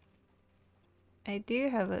 I do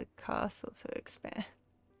have a castle to expand.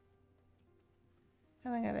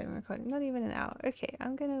 How long have I been recording? Not even an hour. Okay,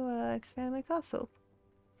 I'm gonna expand my castle.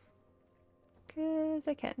 Cause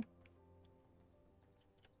I can.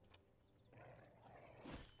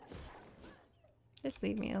 Just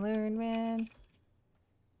leave me alone, man.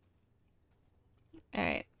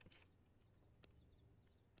 Alright.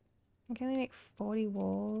 I can only make 40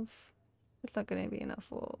 walls. It's not gonna be enough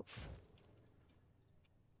walls.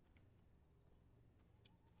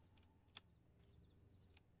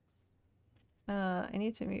 I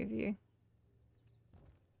need to move you.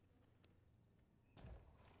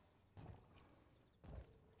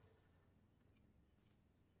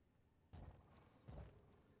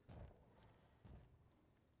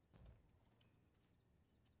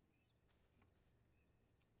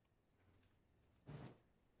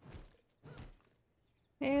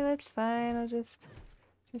 Hey, that's fine. I'll just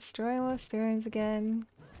destroy more stones again.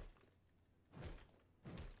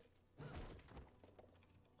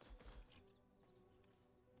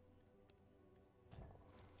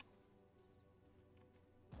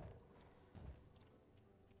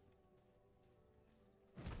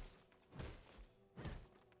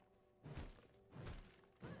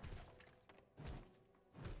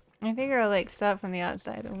 I figure I'll like start from the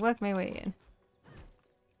outside and work my way in.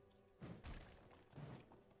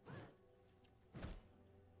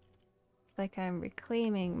 It's like I'm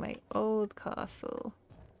reclaiming my old castle.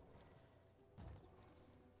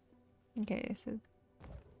 Okay, so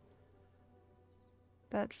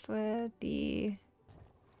that's where the...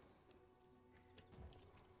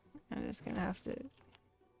 I'm just gonna have to...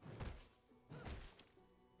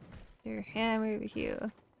 Your hammer over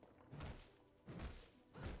here.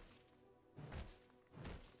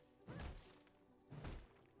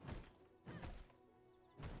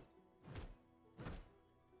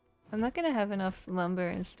 I'm not gonna have enough lumber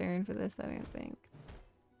and stone for this, I don't think.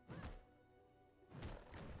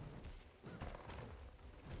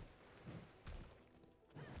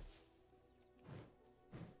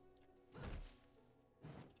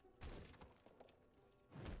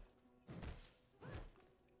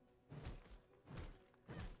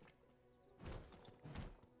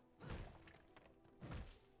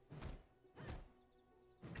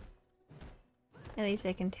 At least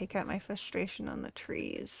I can take out my frustration on the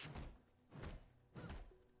trees.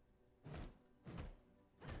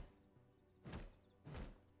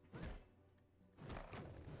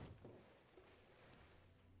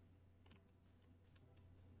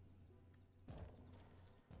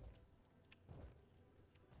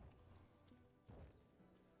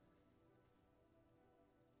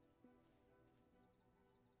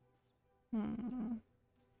 Hmm.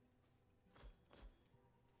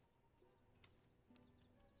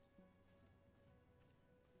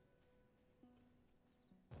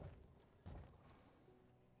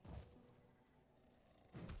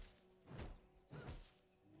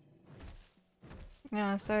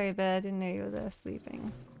 No, sorry, bed. I didn't know you were there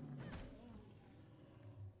sleeping.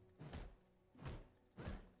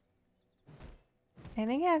 I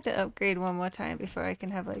think I have to upgrade one more time before I can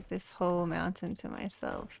have like this whole mountain to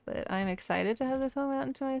myself, but I'm excited to have this whole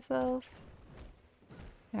mountain to myself.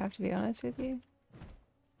 I have to be honest with you.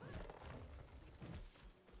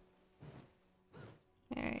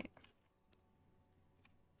 Alright.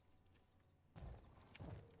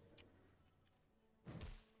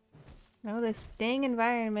 Oh, this dang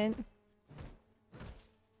environment.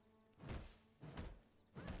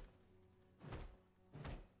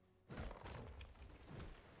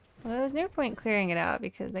 Well, there's no point clearing it out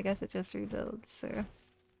because I guess it just rebuilds, so.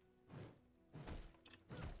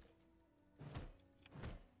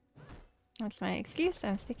 That's my excuse,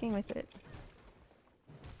 I'm sticking with it.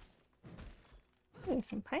 Ooh,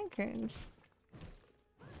 some pine cones.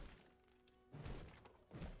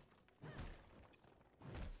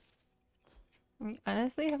 I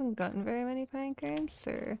honestly haven't gotten very many pine cones,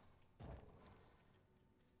 so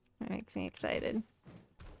that makes me excited.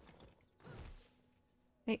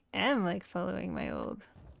 I am like following my old.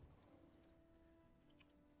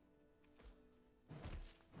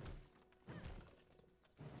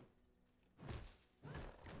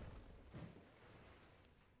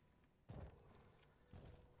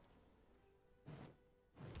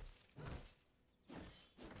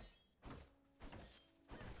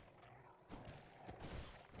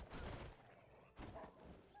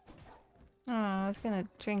 Oh, I was gonna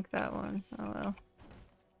drink that one. Oh well.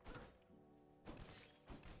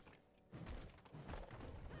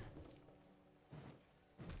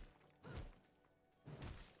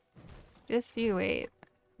 Just you wait.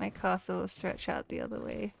 My castle will stretch out the other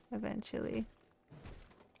way eventually.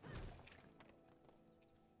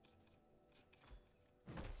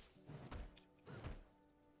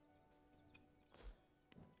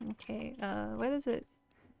 Okay, what is it?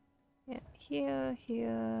 Yeah, here,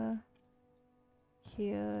 here,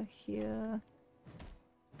 here, here.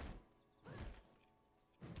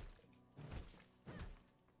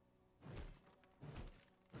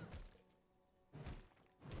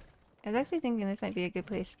 I was actually thinking this might be a good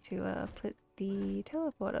place to put the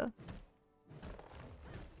teleporter.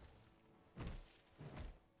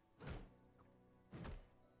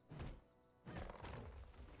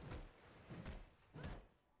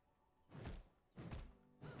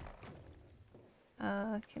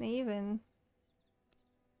 Can I even?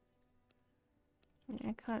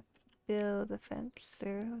 I can't build a fence, so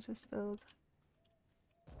I'll just build.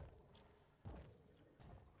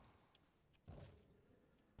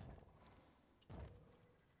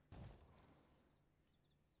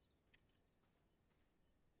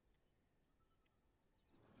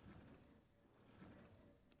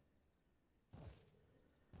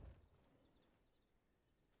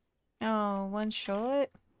 Oh, one shot?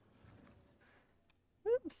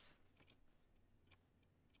 Oops.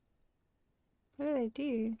 What did I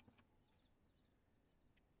do?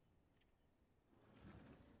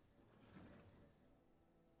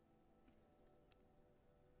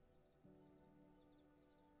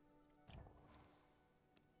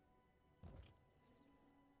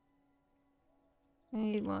 I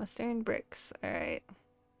need more stone bricks. Alright.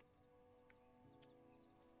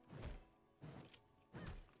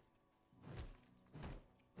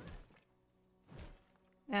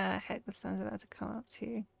 Ah, heck, the sun's about to come up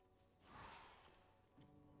too.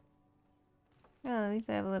 Well, at least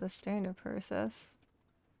I have a little stone to process.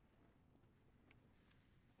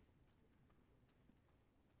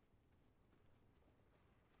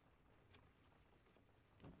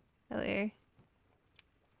 Hello.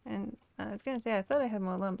 And I was gonna say, I thought I had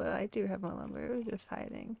more lumber. I do have more lumber. It was just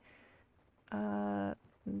hiding.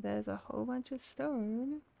 There's a whole bunch of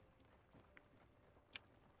stone.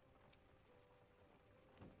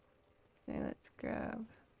 So let's grab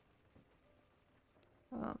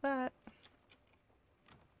all that.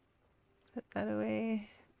 Put that away.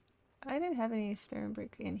 I didn't have any stone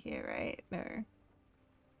brick in here, right? No.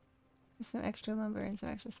 Some extra lumber and some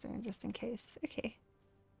extra stone just in case. Okay.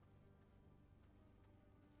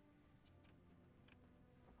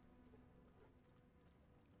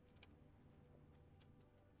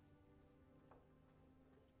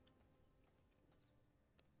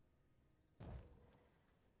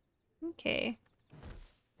 Okay.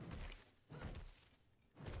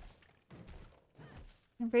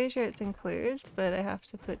 I'm pretty sure it's enclosed, but I have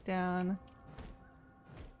to put down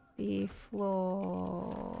the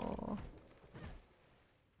floor.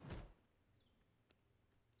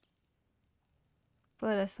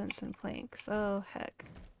 Blood essence and planks. Oh, heck.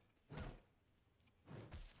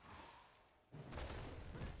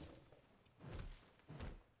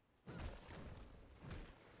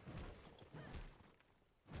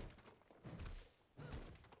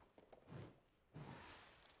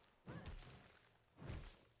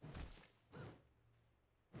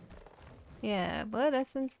 Yeah, blood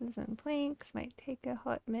essences and planks might take a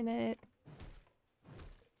hot minute.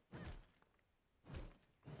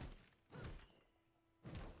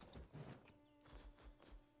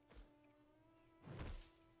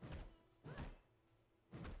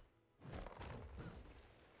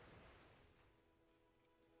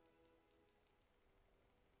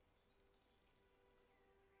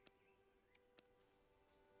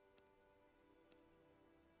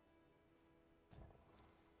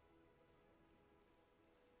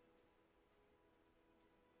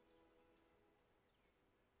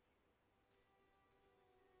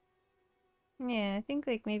 Yeah, I think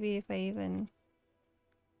like maybe if I even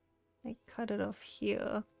like cut it off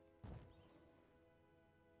here.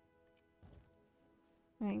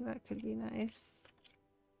 I think that could be nice.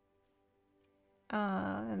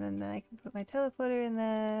 And then I can put my teleporter in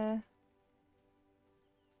there.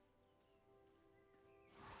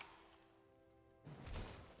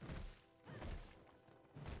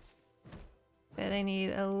 But I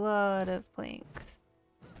need a lot of planks.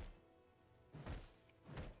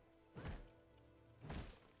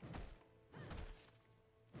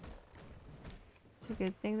 It's a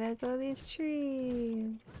good thing there's all these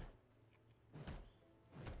trees.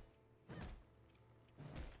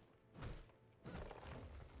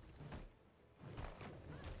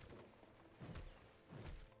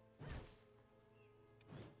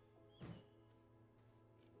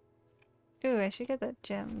 Ooh, I should get that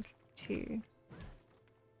gem too.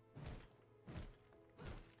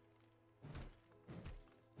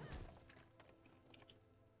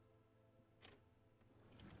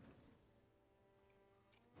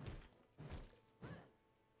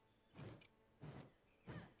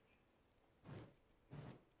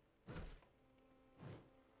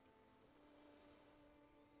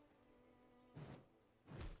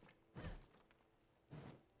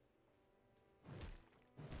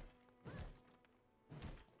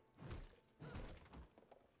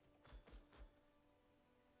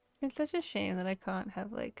 It's such a shame that I can't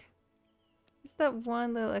have like just that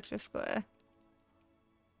one little extra square.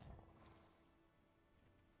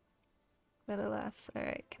 But alas,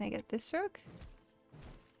 alright, can I get this rock?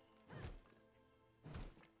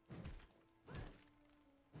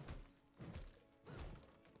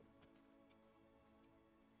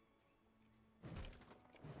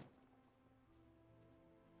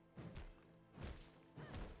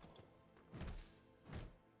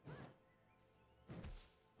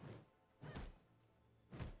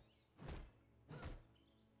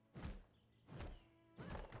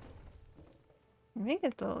 I think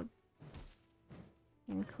it's all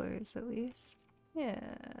enclosed at least.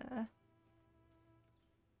 Yeah.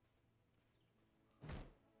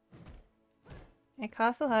 My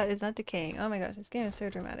castle hut is not decaying. Oh my gosh, this game is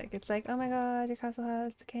so dramatic. It's like, oh my god, your castle hut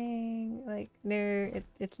is decaying. Like, no,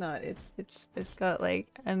 it's not. It's got like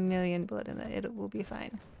a million blood in it. It will be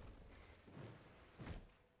fine.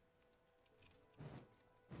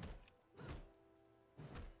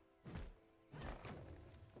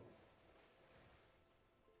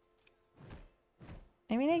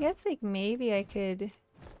 I mean, I guess like maybe I could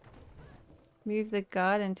move the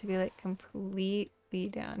garden to be like completely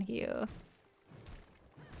down here.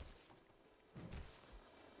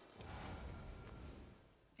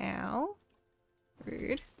 Ow.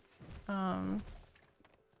 Rude.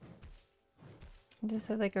 Just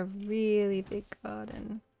have like a really big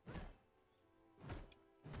garden.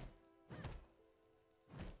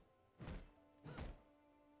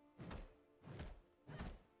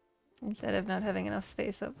 Instead of not having enough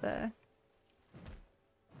space up there.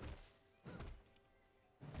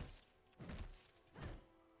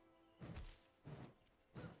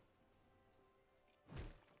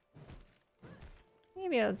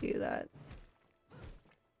 Maybe I'll do that.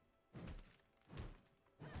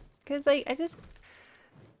 Cause like I just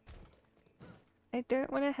I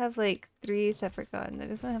don't want to have like 3 separate gardens. I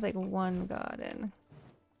just want to have like one garden.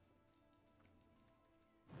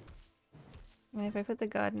 And if I put the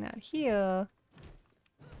garden out here,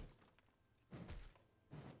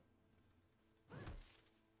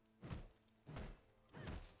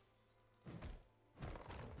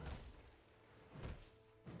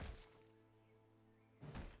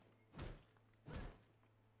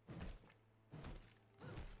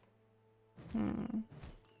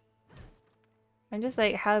 I'm just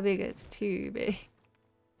like, how big is too big?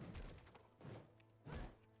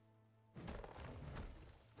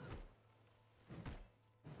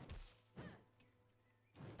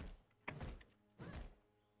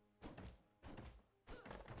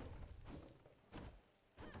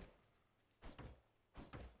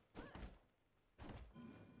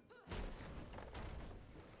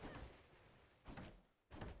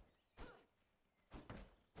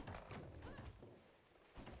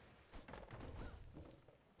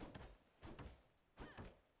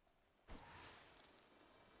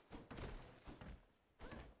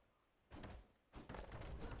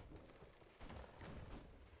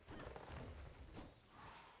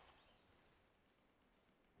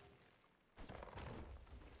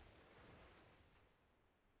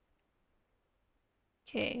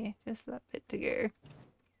 Okay, just that bit to go.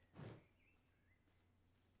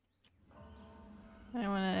 I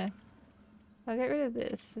wanna... I'll get rid of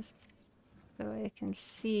this just so I can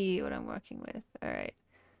see what I'm working with. Alright.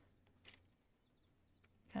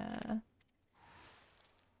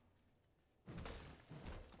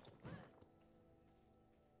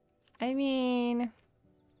 I mean...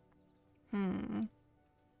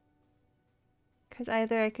 Because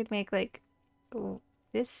either I could make like... Oh,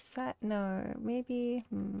 this side? No, maybe...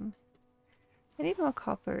 I need more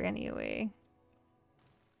copper anyway.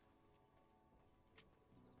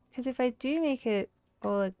 Because if I do make it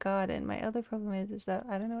all a garden, my other problem is that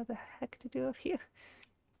I don't know what the heck to do up here.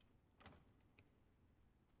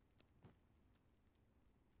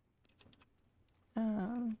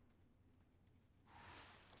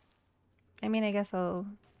 I mean, I guess I'll...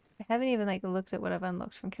 I haven't even like looked at what I've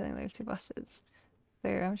unlocked from killing those 2 bosses. So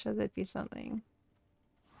I'm sure there'd be something.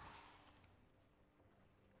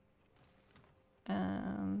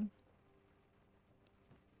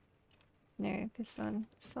 No, this one.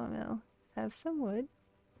 Sawmill. Have some wood.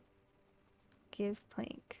 Give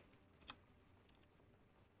plank.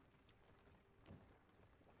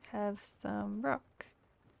 Have some rock.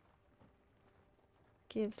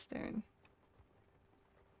 Give stone.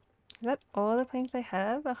 Is that all the planks I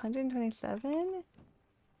have? 127?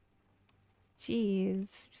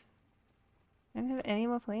 Jeez. I don't have any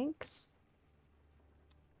more planks?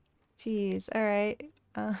 Jeez, alright.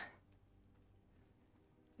 I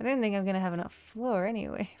don't think I'm gonna have enough floor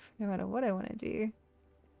anyway, no matter what I want to do.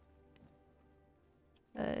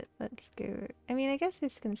 But let's go. I mean, I guess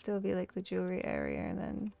this can still be like the jewelry area and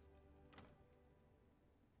then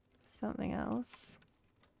something else.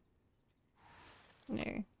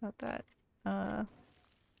 No, not that. I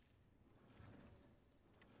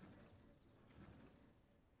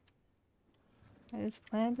just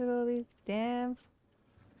planted all these damn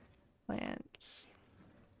plants.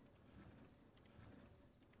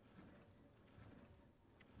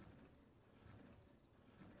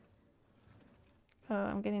 Oh,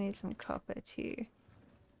 I'm gonna need some copper too.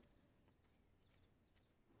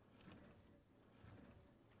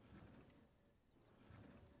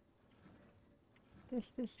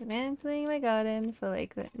 Just dismantling my garden for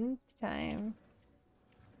like the nth time.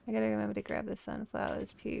 I gotta remember to grab the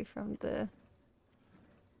sunflowers too from the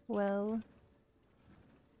well.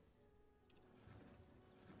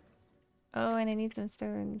 Oh, and I need some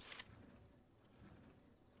stones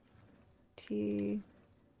to...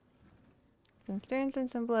 Some stones and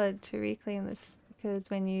some blood to reclaim this,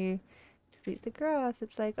 because when you delete the grass,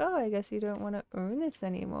 it's like, oh, I guess you don't want to own this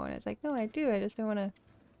anymore. And it's like, no, I do. I just don't want to...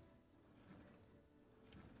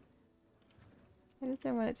 I just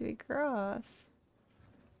don't want it to be grass.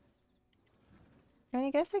 I mean,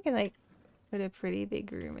 I guess I can, like, put a pretty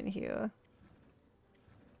big room in here.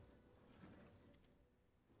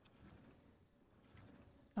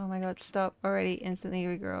 Oh my god, stop already instantly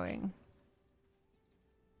regrowing.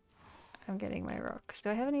 I'm getting my rocks. Do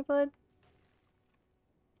I have any blood?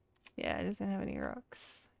 Yeah, I just don't have any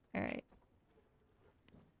rocks. Alright.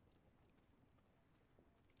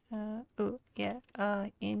 Oh, yeah.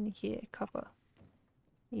 In here. Copper.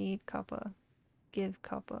 Need copper. Give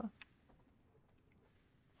copper.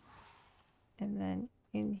 And then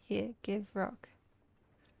in here, give rock.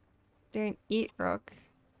 Don't eat rock.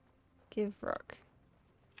 Give rock.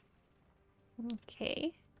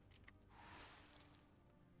 Okay.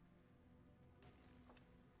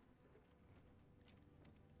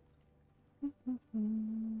 All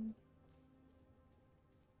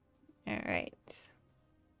right.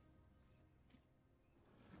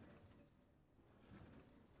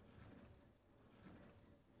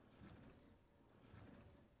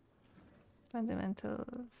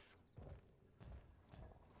 Fundamentals.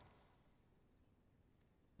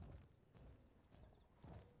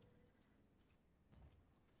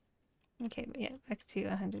 Okay, but yeah, back to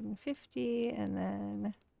 150 and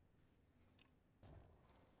then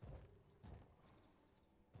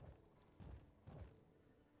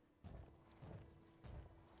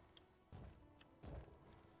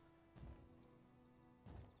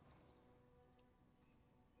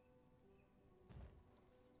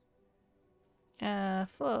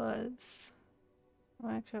floors.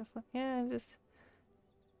 Actual floor. Yeah,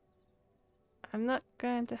 I'm not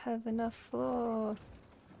going to have enough floor.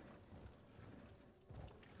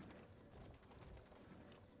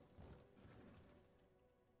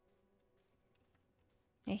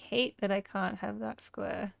 I hate that I can't have that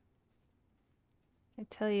square. I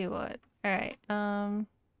tell you what. Alright,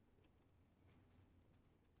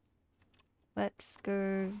 let's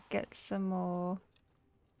go get some more.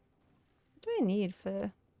 What do I need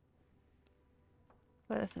for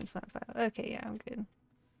fluorescence lamp file? Okay, yeah, I'm good.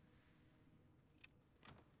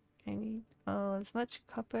 I need as much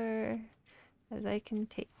copper as I can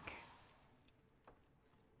take.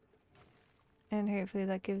 And hopefully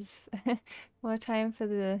that gives more time for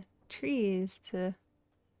the trees to...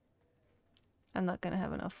 I'm not gonna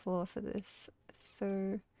have enough floor for this.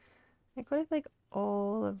 So, like, what if, like,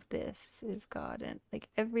 all of this is garden? Like,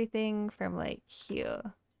 everything from, like,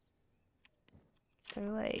 here. So,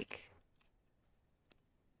 like,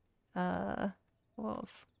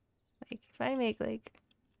 walls. Like, if I make, like...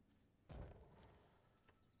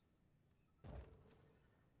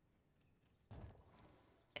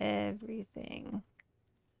 everything.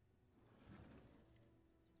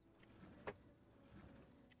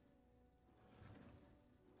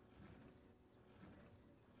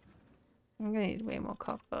 I'm gonna need way more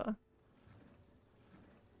copper.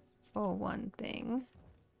 For one thing.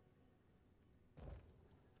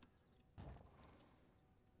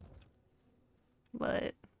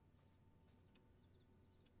 But...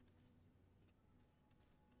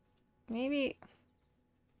 maybe...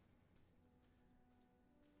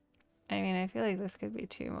 I mean, I feel like this could be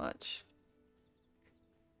too much.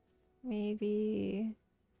 Maybe...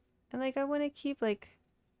 and, like, I want to keep, like...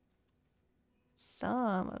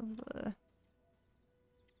 some of the...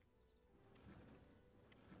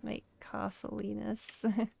 like, castliness.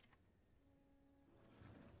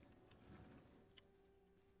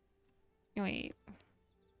 Wait.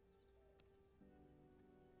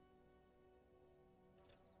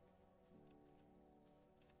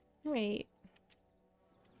 Wait.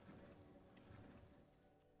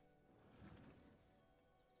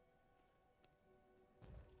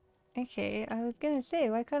 Okay, I was gonna say,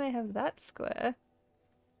 why can't I have that square?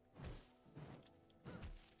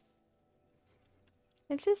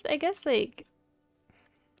 It's just, I guess, like...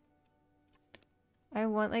 I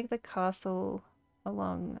want, like, the castle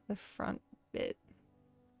along the front bit.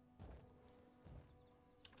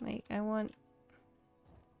 Like, I want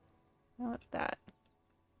that.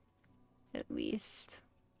 At least.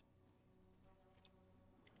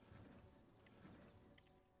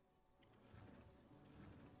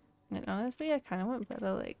 And honestly, I kind of want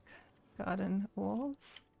better, like, garden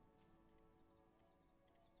walls.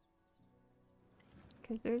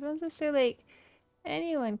 Because there's ones that say, like,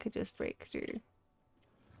 anyone could just break through.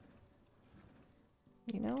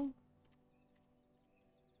 You know?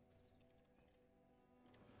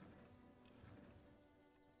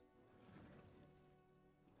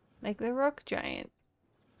 Like the rock giant.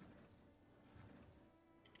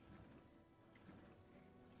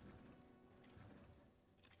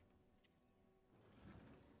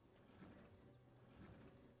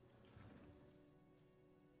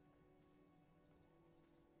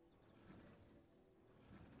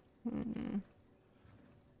 Hmm.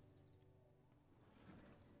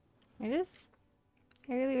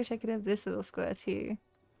 I really wish I could have this little square too.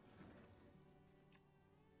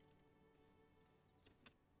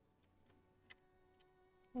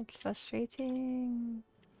 It's frustrating.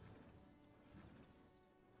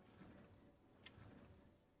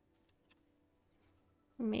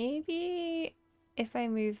 Maybe if I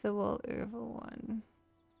move the wall over one.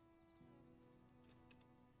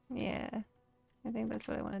 Yeah, I think that's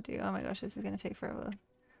what I want to do. Oh my gosh, this is going to take forever.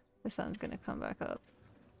 The sun's going to come back up.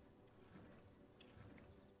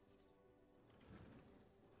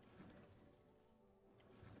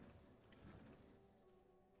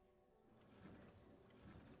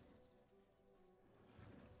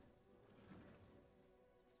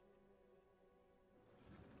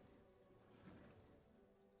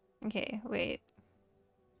 Okay, wait.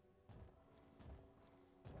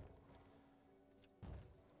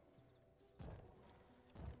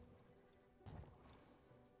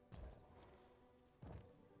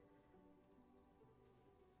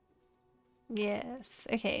 Yes.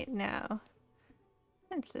 Okay, now.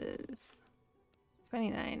 Fences.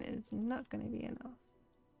 29 is not going to be enough.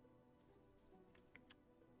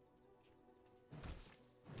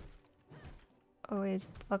 Always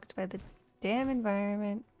blocked by the damn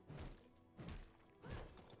environment.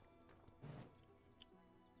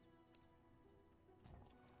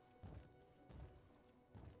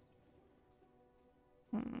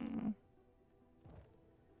 Hmm.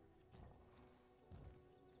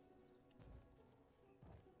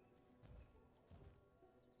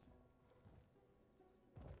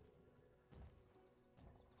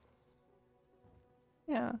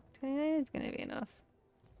 Yeah, 29 is going to be enough.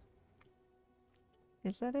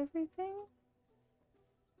 Is that everything?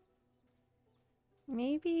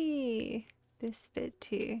 Maybe this bit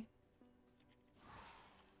too.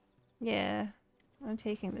 Yeah, I'm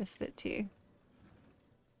taking this bit too.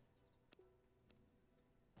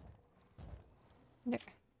 There.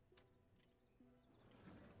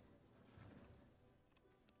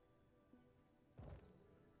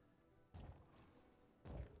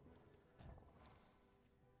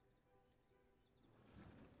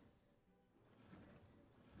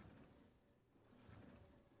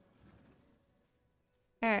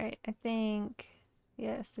 Alright, I think,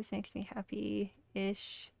 yes, this makes me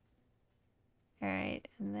happy-ish. Alright,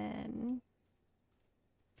 and then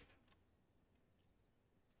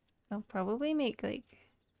I'll probably make like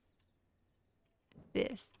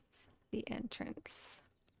this the entrance.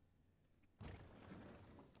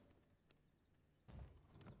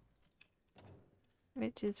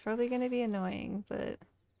 Which is probably going to be annoying, but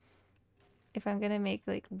if I'm going to make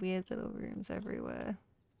like weird little rooms everywhere.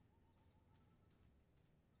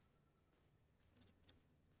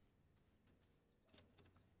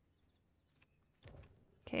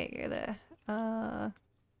 Okay, you're there.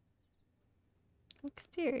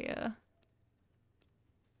 Exterior.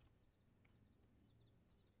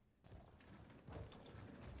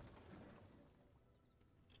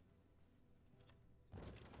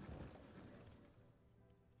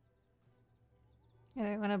 I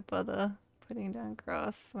don't want to bother putting down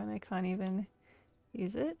grass when I can't even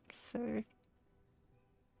use it, so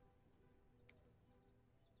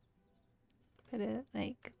put it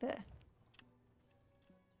like there.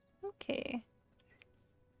 Okay.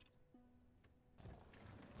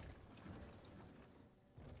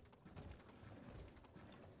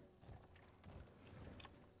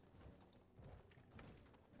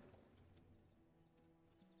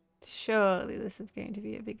 Surely this is going to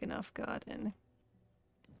be a big enough garden.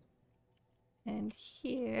 And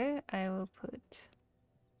here I will put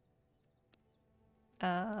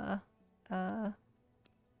uh uh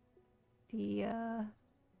the uh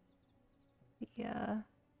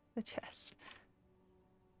the chest.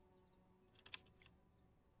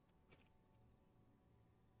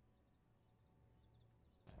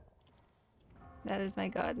 That is my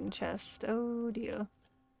garden chest. Oh dear.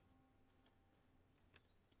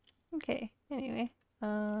 Okay, anyway.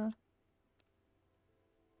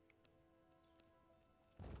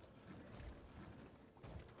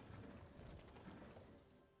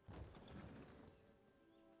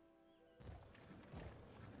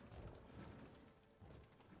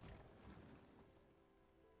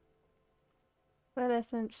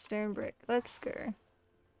 Fluorescent stone brick. Let's go.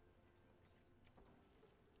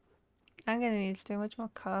 I'm gonna need so much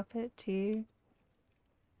more carpet too.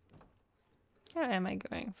 How am I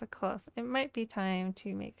going for cloth? It might be time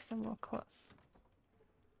to make some more cloth.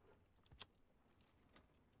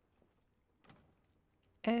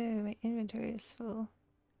 Oh, my inventory is full.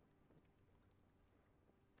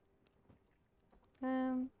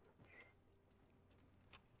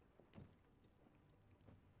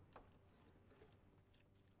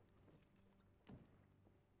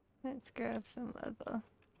 Let's grab some leather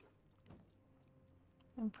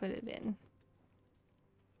and put it in.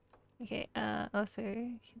 Okay, also,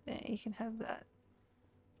 you can have that.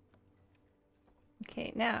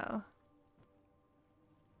 Okay, now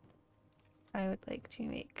I would like to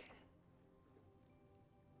make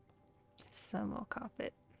some more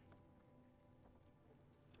carpet.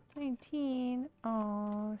 19.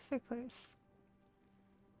 Oh, so close.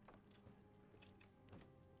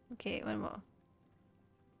 Okay, one more.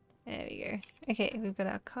 There we go. Okay, we've got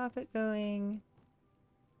our carpet going.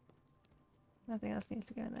 Nothing else needs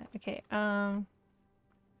to go in there. Okay,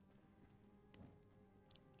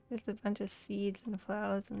 there's a bunch of seeds and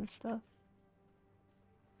flowers and stuff.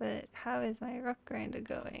 But how is my rock grinder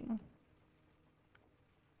going?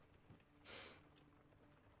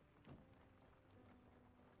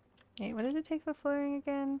 Wait, what does it take for flooring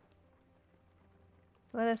again?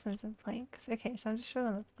 Blood essence and planks. Okay, so I'm just short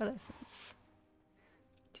on the blood essence.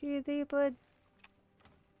 To the blood.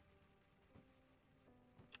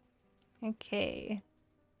 Okay.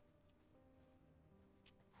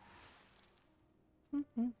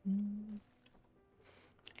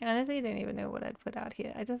 I honestly don't even know what I'd put out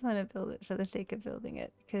here. I just want to build it for the sake of building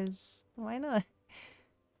it, because why not?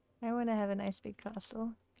 I want to have a nice big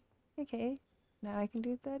castle. Okay, now I can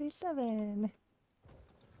do 37.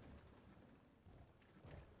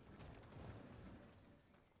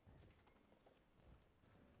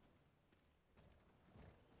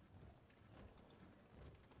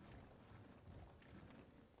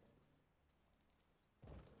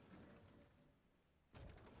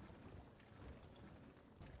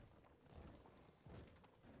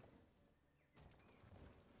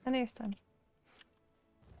 And there's some.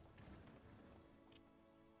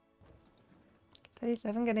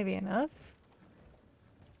 37 gonna be enough?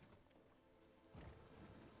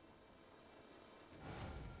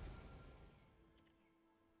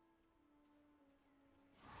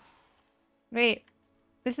 Wait,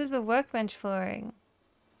 this is the workbench flooring.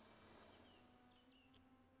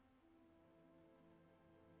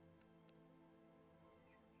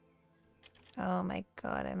 Oh my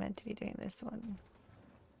god, I meant to be doing this one.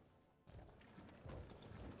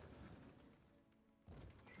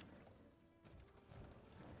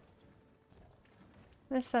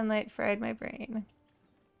 The sunlight fried my brain.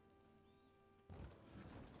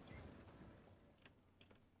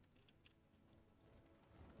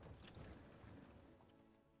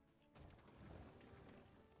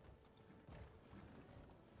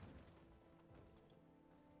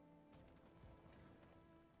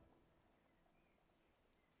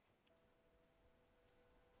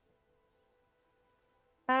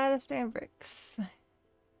 Ah, the stone bricks.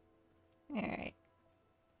 Alright.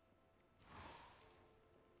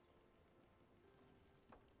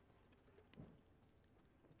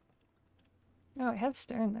 Oh, I have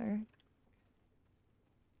stone there.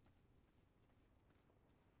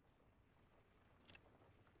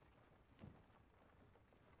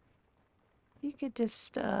 You could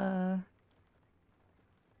just,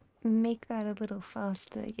 make that a little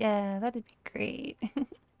faster. Yeah, that'd be great.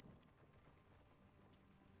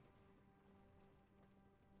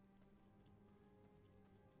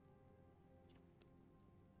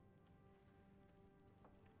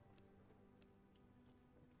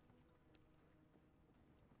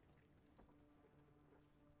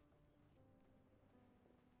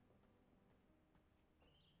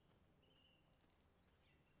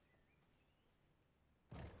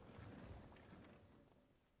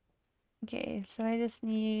 Okay, so I just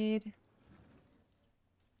need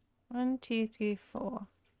 1, 2, 3, 4.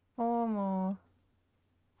 4 more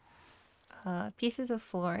pieces of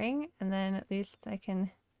flooring, and then at least I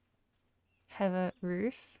can have a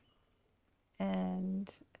roof. And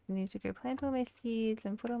I need to go plant all my seeds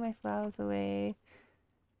and put all my flowers away.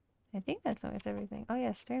 I think that's almost everything. Oh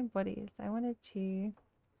yeah, stone bodies. I wanted to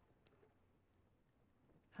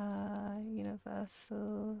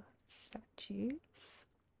universal statues.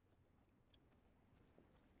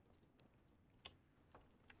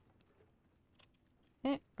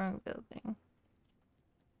 Wrong building.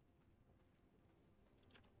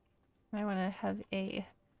 I want to have a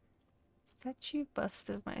statue bust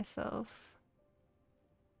of myself.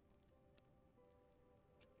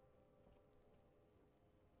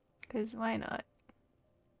 Because why not?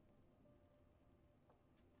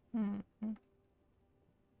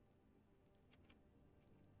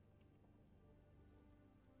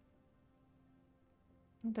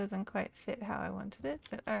 It doesn't quite fit how I wanted it,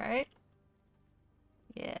 but alright.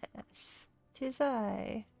 Yes. 'Tis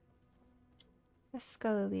I. A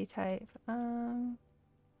scholarly type.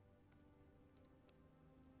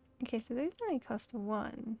 Okay, so these only cost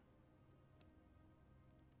 1.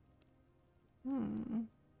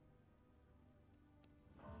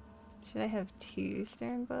 Should I have 2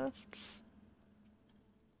 stone busts?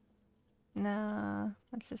 Nah,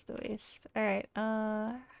 that's just a waste. Alright,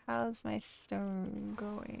 how's my stone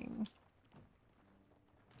going?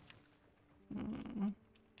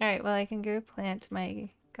 Alright, well I can go plant my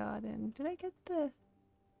garden. Did I get the...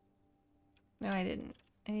 No, I didn't.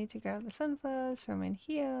 I need to grab the sunflowers from in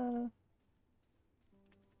here.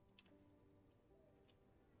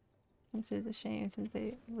 Which is a shame since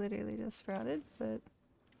they literally just sprouted, but...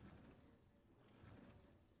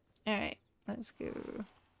 Alright, let's go.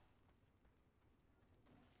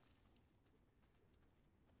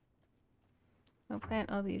 We'll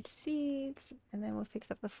plant all these seeds, and then we'll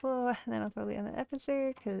fix up the floor, and then I'll probably end the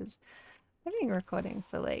episode, because I've been recording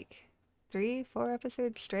for like 3-4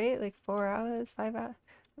 episodes straight, like 4 hours, 5 hours.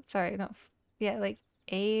 Sorry, not, yeah, like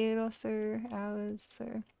 8 or so hours,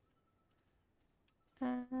 so.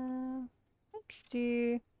 Let's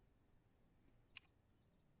do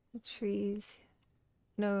the trees.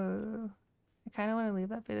 No, I kind of want to leave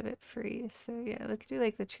that bit of it free, so yeah, let's do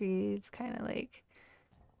like the trees, kind of like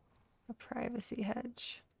a privacy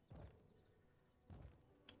hedge.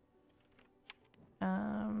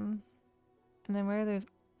 And then where are those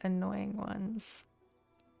annoying ones?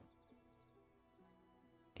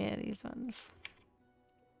 Yeah, these ones.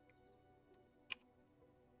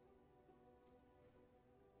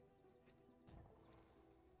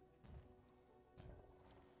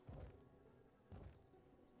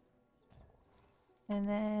 And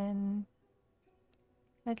then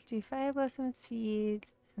let's do fire blossom seeds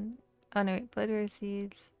and oh no, wait, blood rose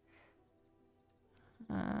seeds.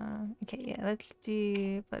 Okay, yeah, let's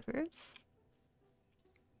do blood rose.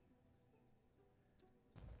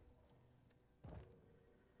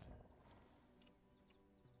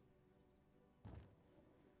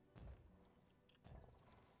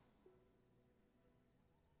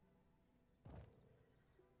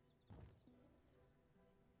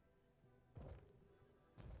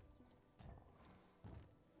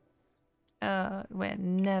 We're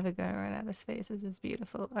never gonna run out of space. This is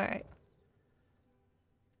beautiful. All right.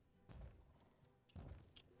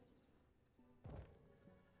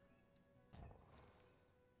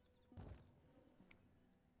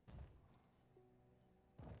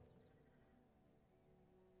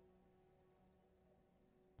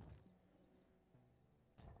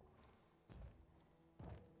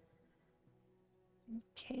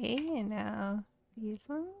 Okay, and now these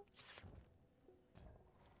ones.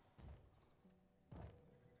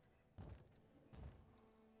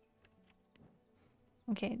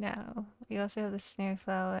 Okay, now we also have the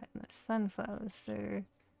snowflower and the sunflowers, so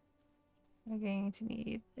we're going to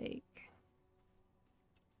need like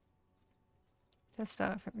just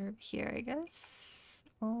start from over here, I guess.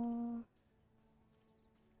 Or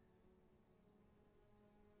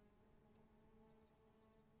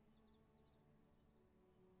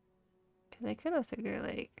because I could also go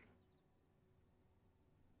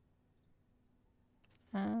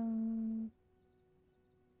um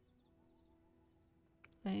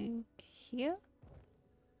like here.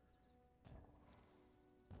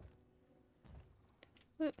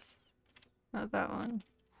 Whoops, not that one.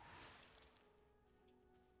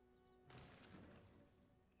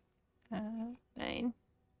 9.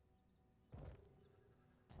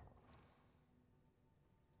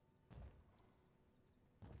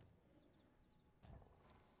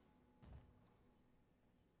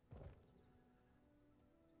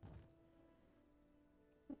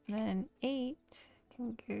 Then 8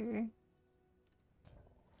 can go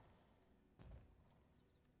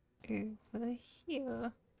over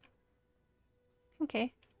here.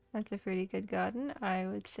 Okay, that's a pretty good garden, I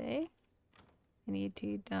would say. I need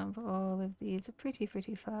to dump all of these pretty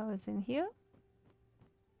flowers in here.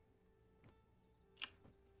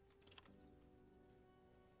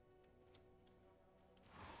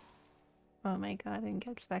 While my garden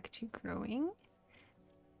gets back to growing.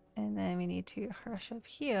 And then we need to rush up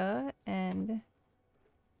here and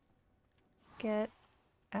get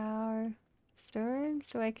our stone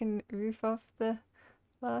so I can roof off the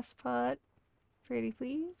last part. Pretty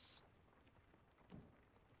please.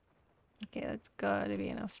 Okay, that's gotta be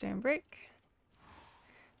enough stone brick.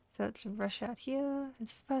 So let's rush out here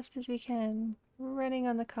as fast as we can, running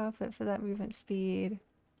on the carpet for that movement speed.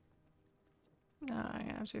 Oh, I'm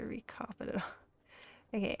gonna have to re-carpet it all.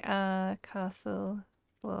 Okay, castle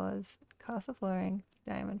floors, castle flooring,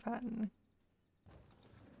 diamond pattern.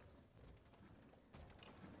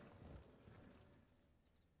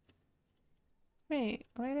 Wait,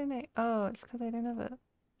 why didn't I? Oh, it's because I didn't have it.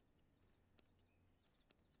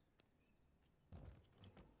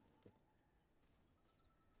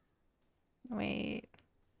 Wait.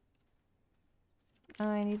 Oh,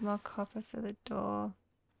 I need more copper for the door.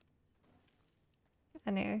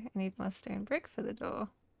 I know, I need more stone brick for the door.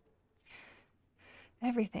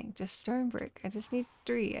 Everything, just stone brick. I just need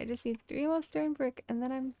 3. I just need 3 more stone brick and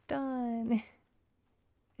then I'm done.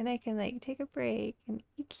 And I can like take a break and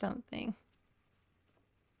eat something.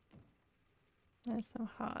 And some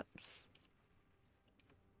hearts.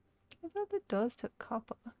 I thought the doors took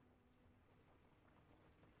copper.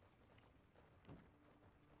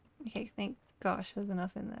 Okay, thank gosh there's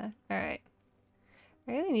enough in there. Alright.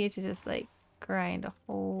 I really need to just like grind a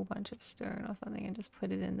whole bunch of stone or something and just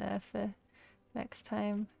put it in there for next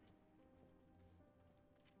time.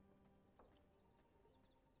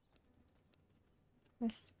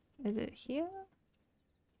 This, is it here?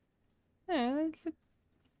 No, it's a,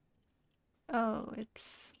 oh,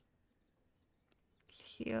 it's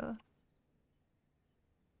here.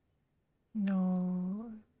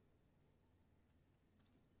 No.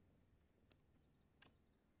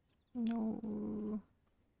 No.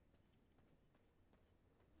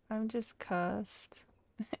 I'm just cursed.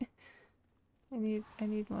 I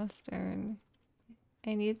need more stone.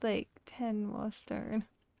 I need like 10 more stone.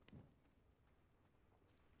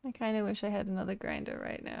 I kind of wish I had another grinder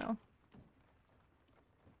right now.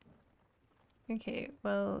 Okay,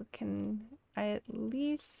 well, can I at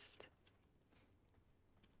least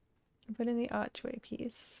put in the archway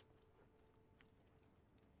piece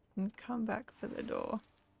and come back for the door?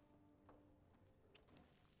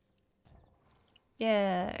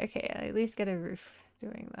 Yeah, okay, I at least get a roof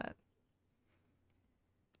doing that.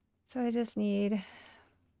 So I just need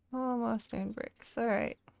more stone bricks.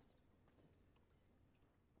 Alright.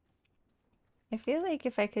 I feel like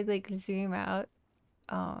if I could like zoom out,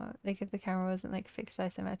 like if the camera wasn't like fixed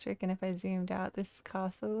isometric and if I zoomed out, this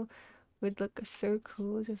castle would look so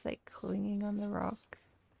cool, just like clinging on the rock,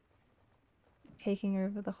 taking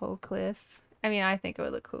over the whole cliff. I mean, I think it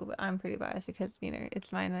would look cool, but I'm pretty biased because, you know,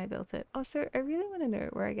 it's mine and I built it. Also, I really want to know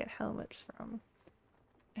where I get helmets from.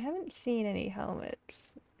 I haven't seen any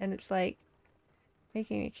helmets, and it's like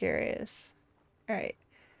making me curious. Alright,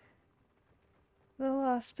 the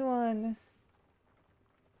last one.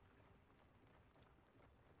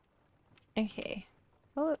 Okay.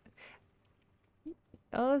 All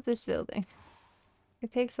of this building. It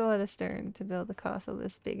takes a lot of stone to build a castle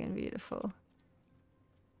this big and beautiful.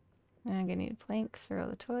 And I'm gonna need planks for all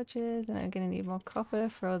the torches, and I'm gonna need more copper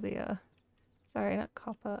for all the, sorry, not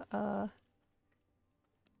copper,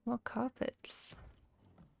 more carpets.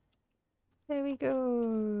 There we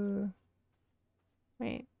go.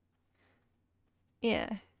 Wait. Yeah.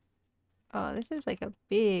 Oh, this is like a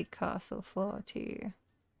big castle floor too.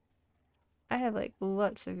 I have like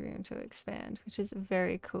lots of room to expand, which is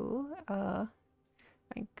very cool. My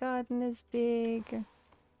garden is big.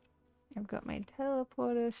 I've got my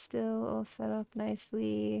teleporter still all set up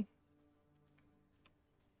nicely.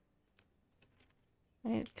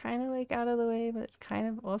 And it's kind of like out of the way, but it's kind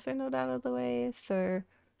of also not out of the way. So as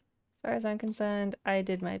far as I'm concerned, I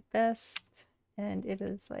did my best. And it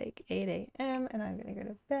is like 8 a.m. and I'm gonna go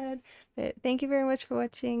to bed. But thank you very much for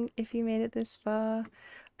watching. If you made it this far,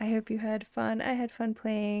 I hope you had fun. I had fun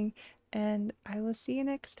playing, and I will see you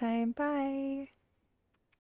next time. Bye!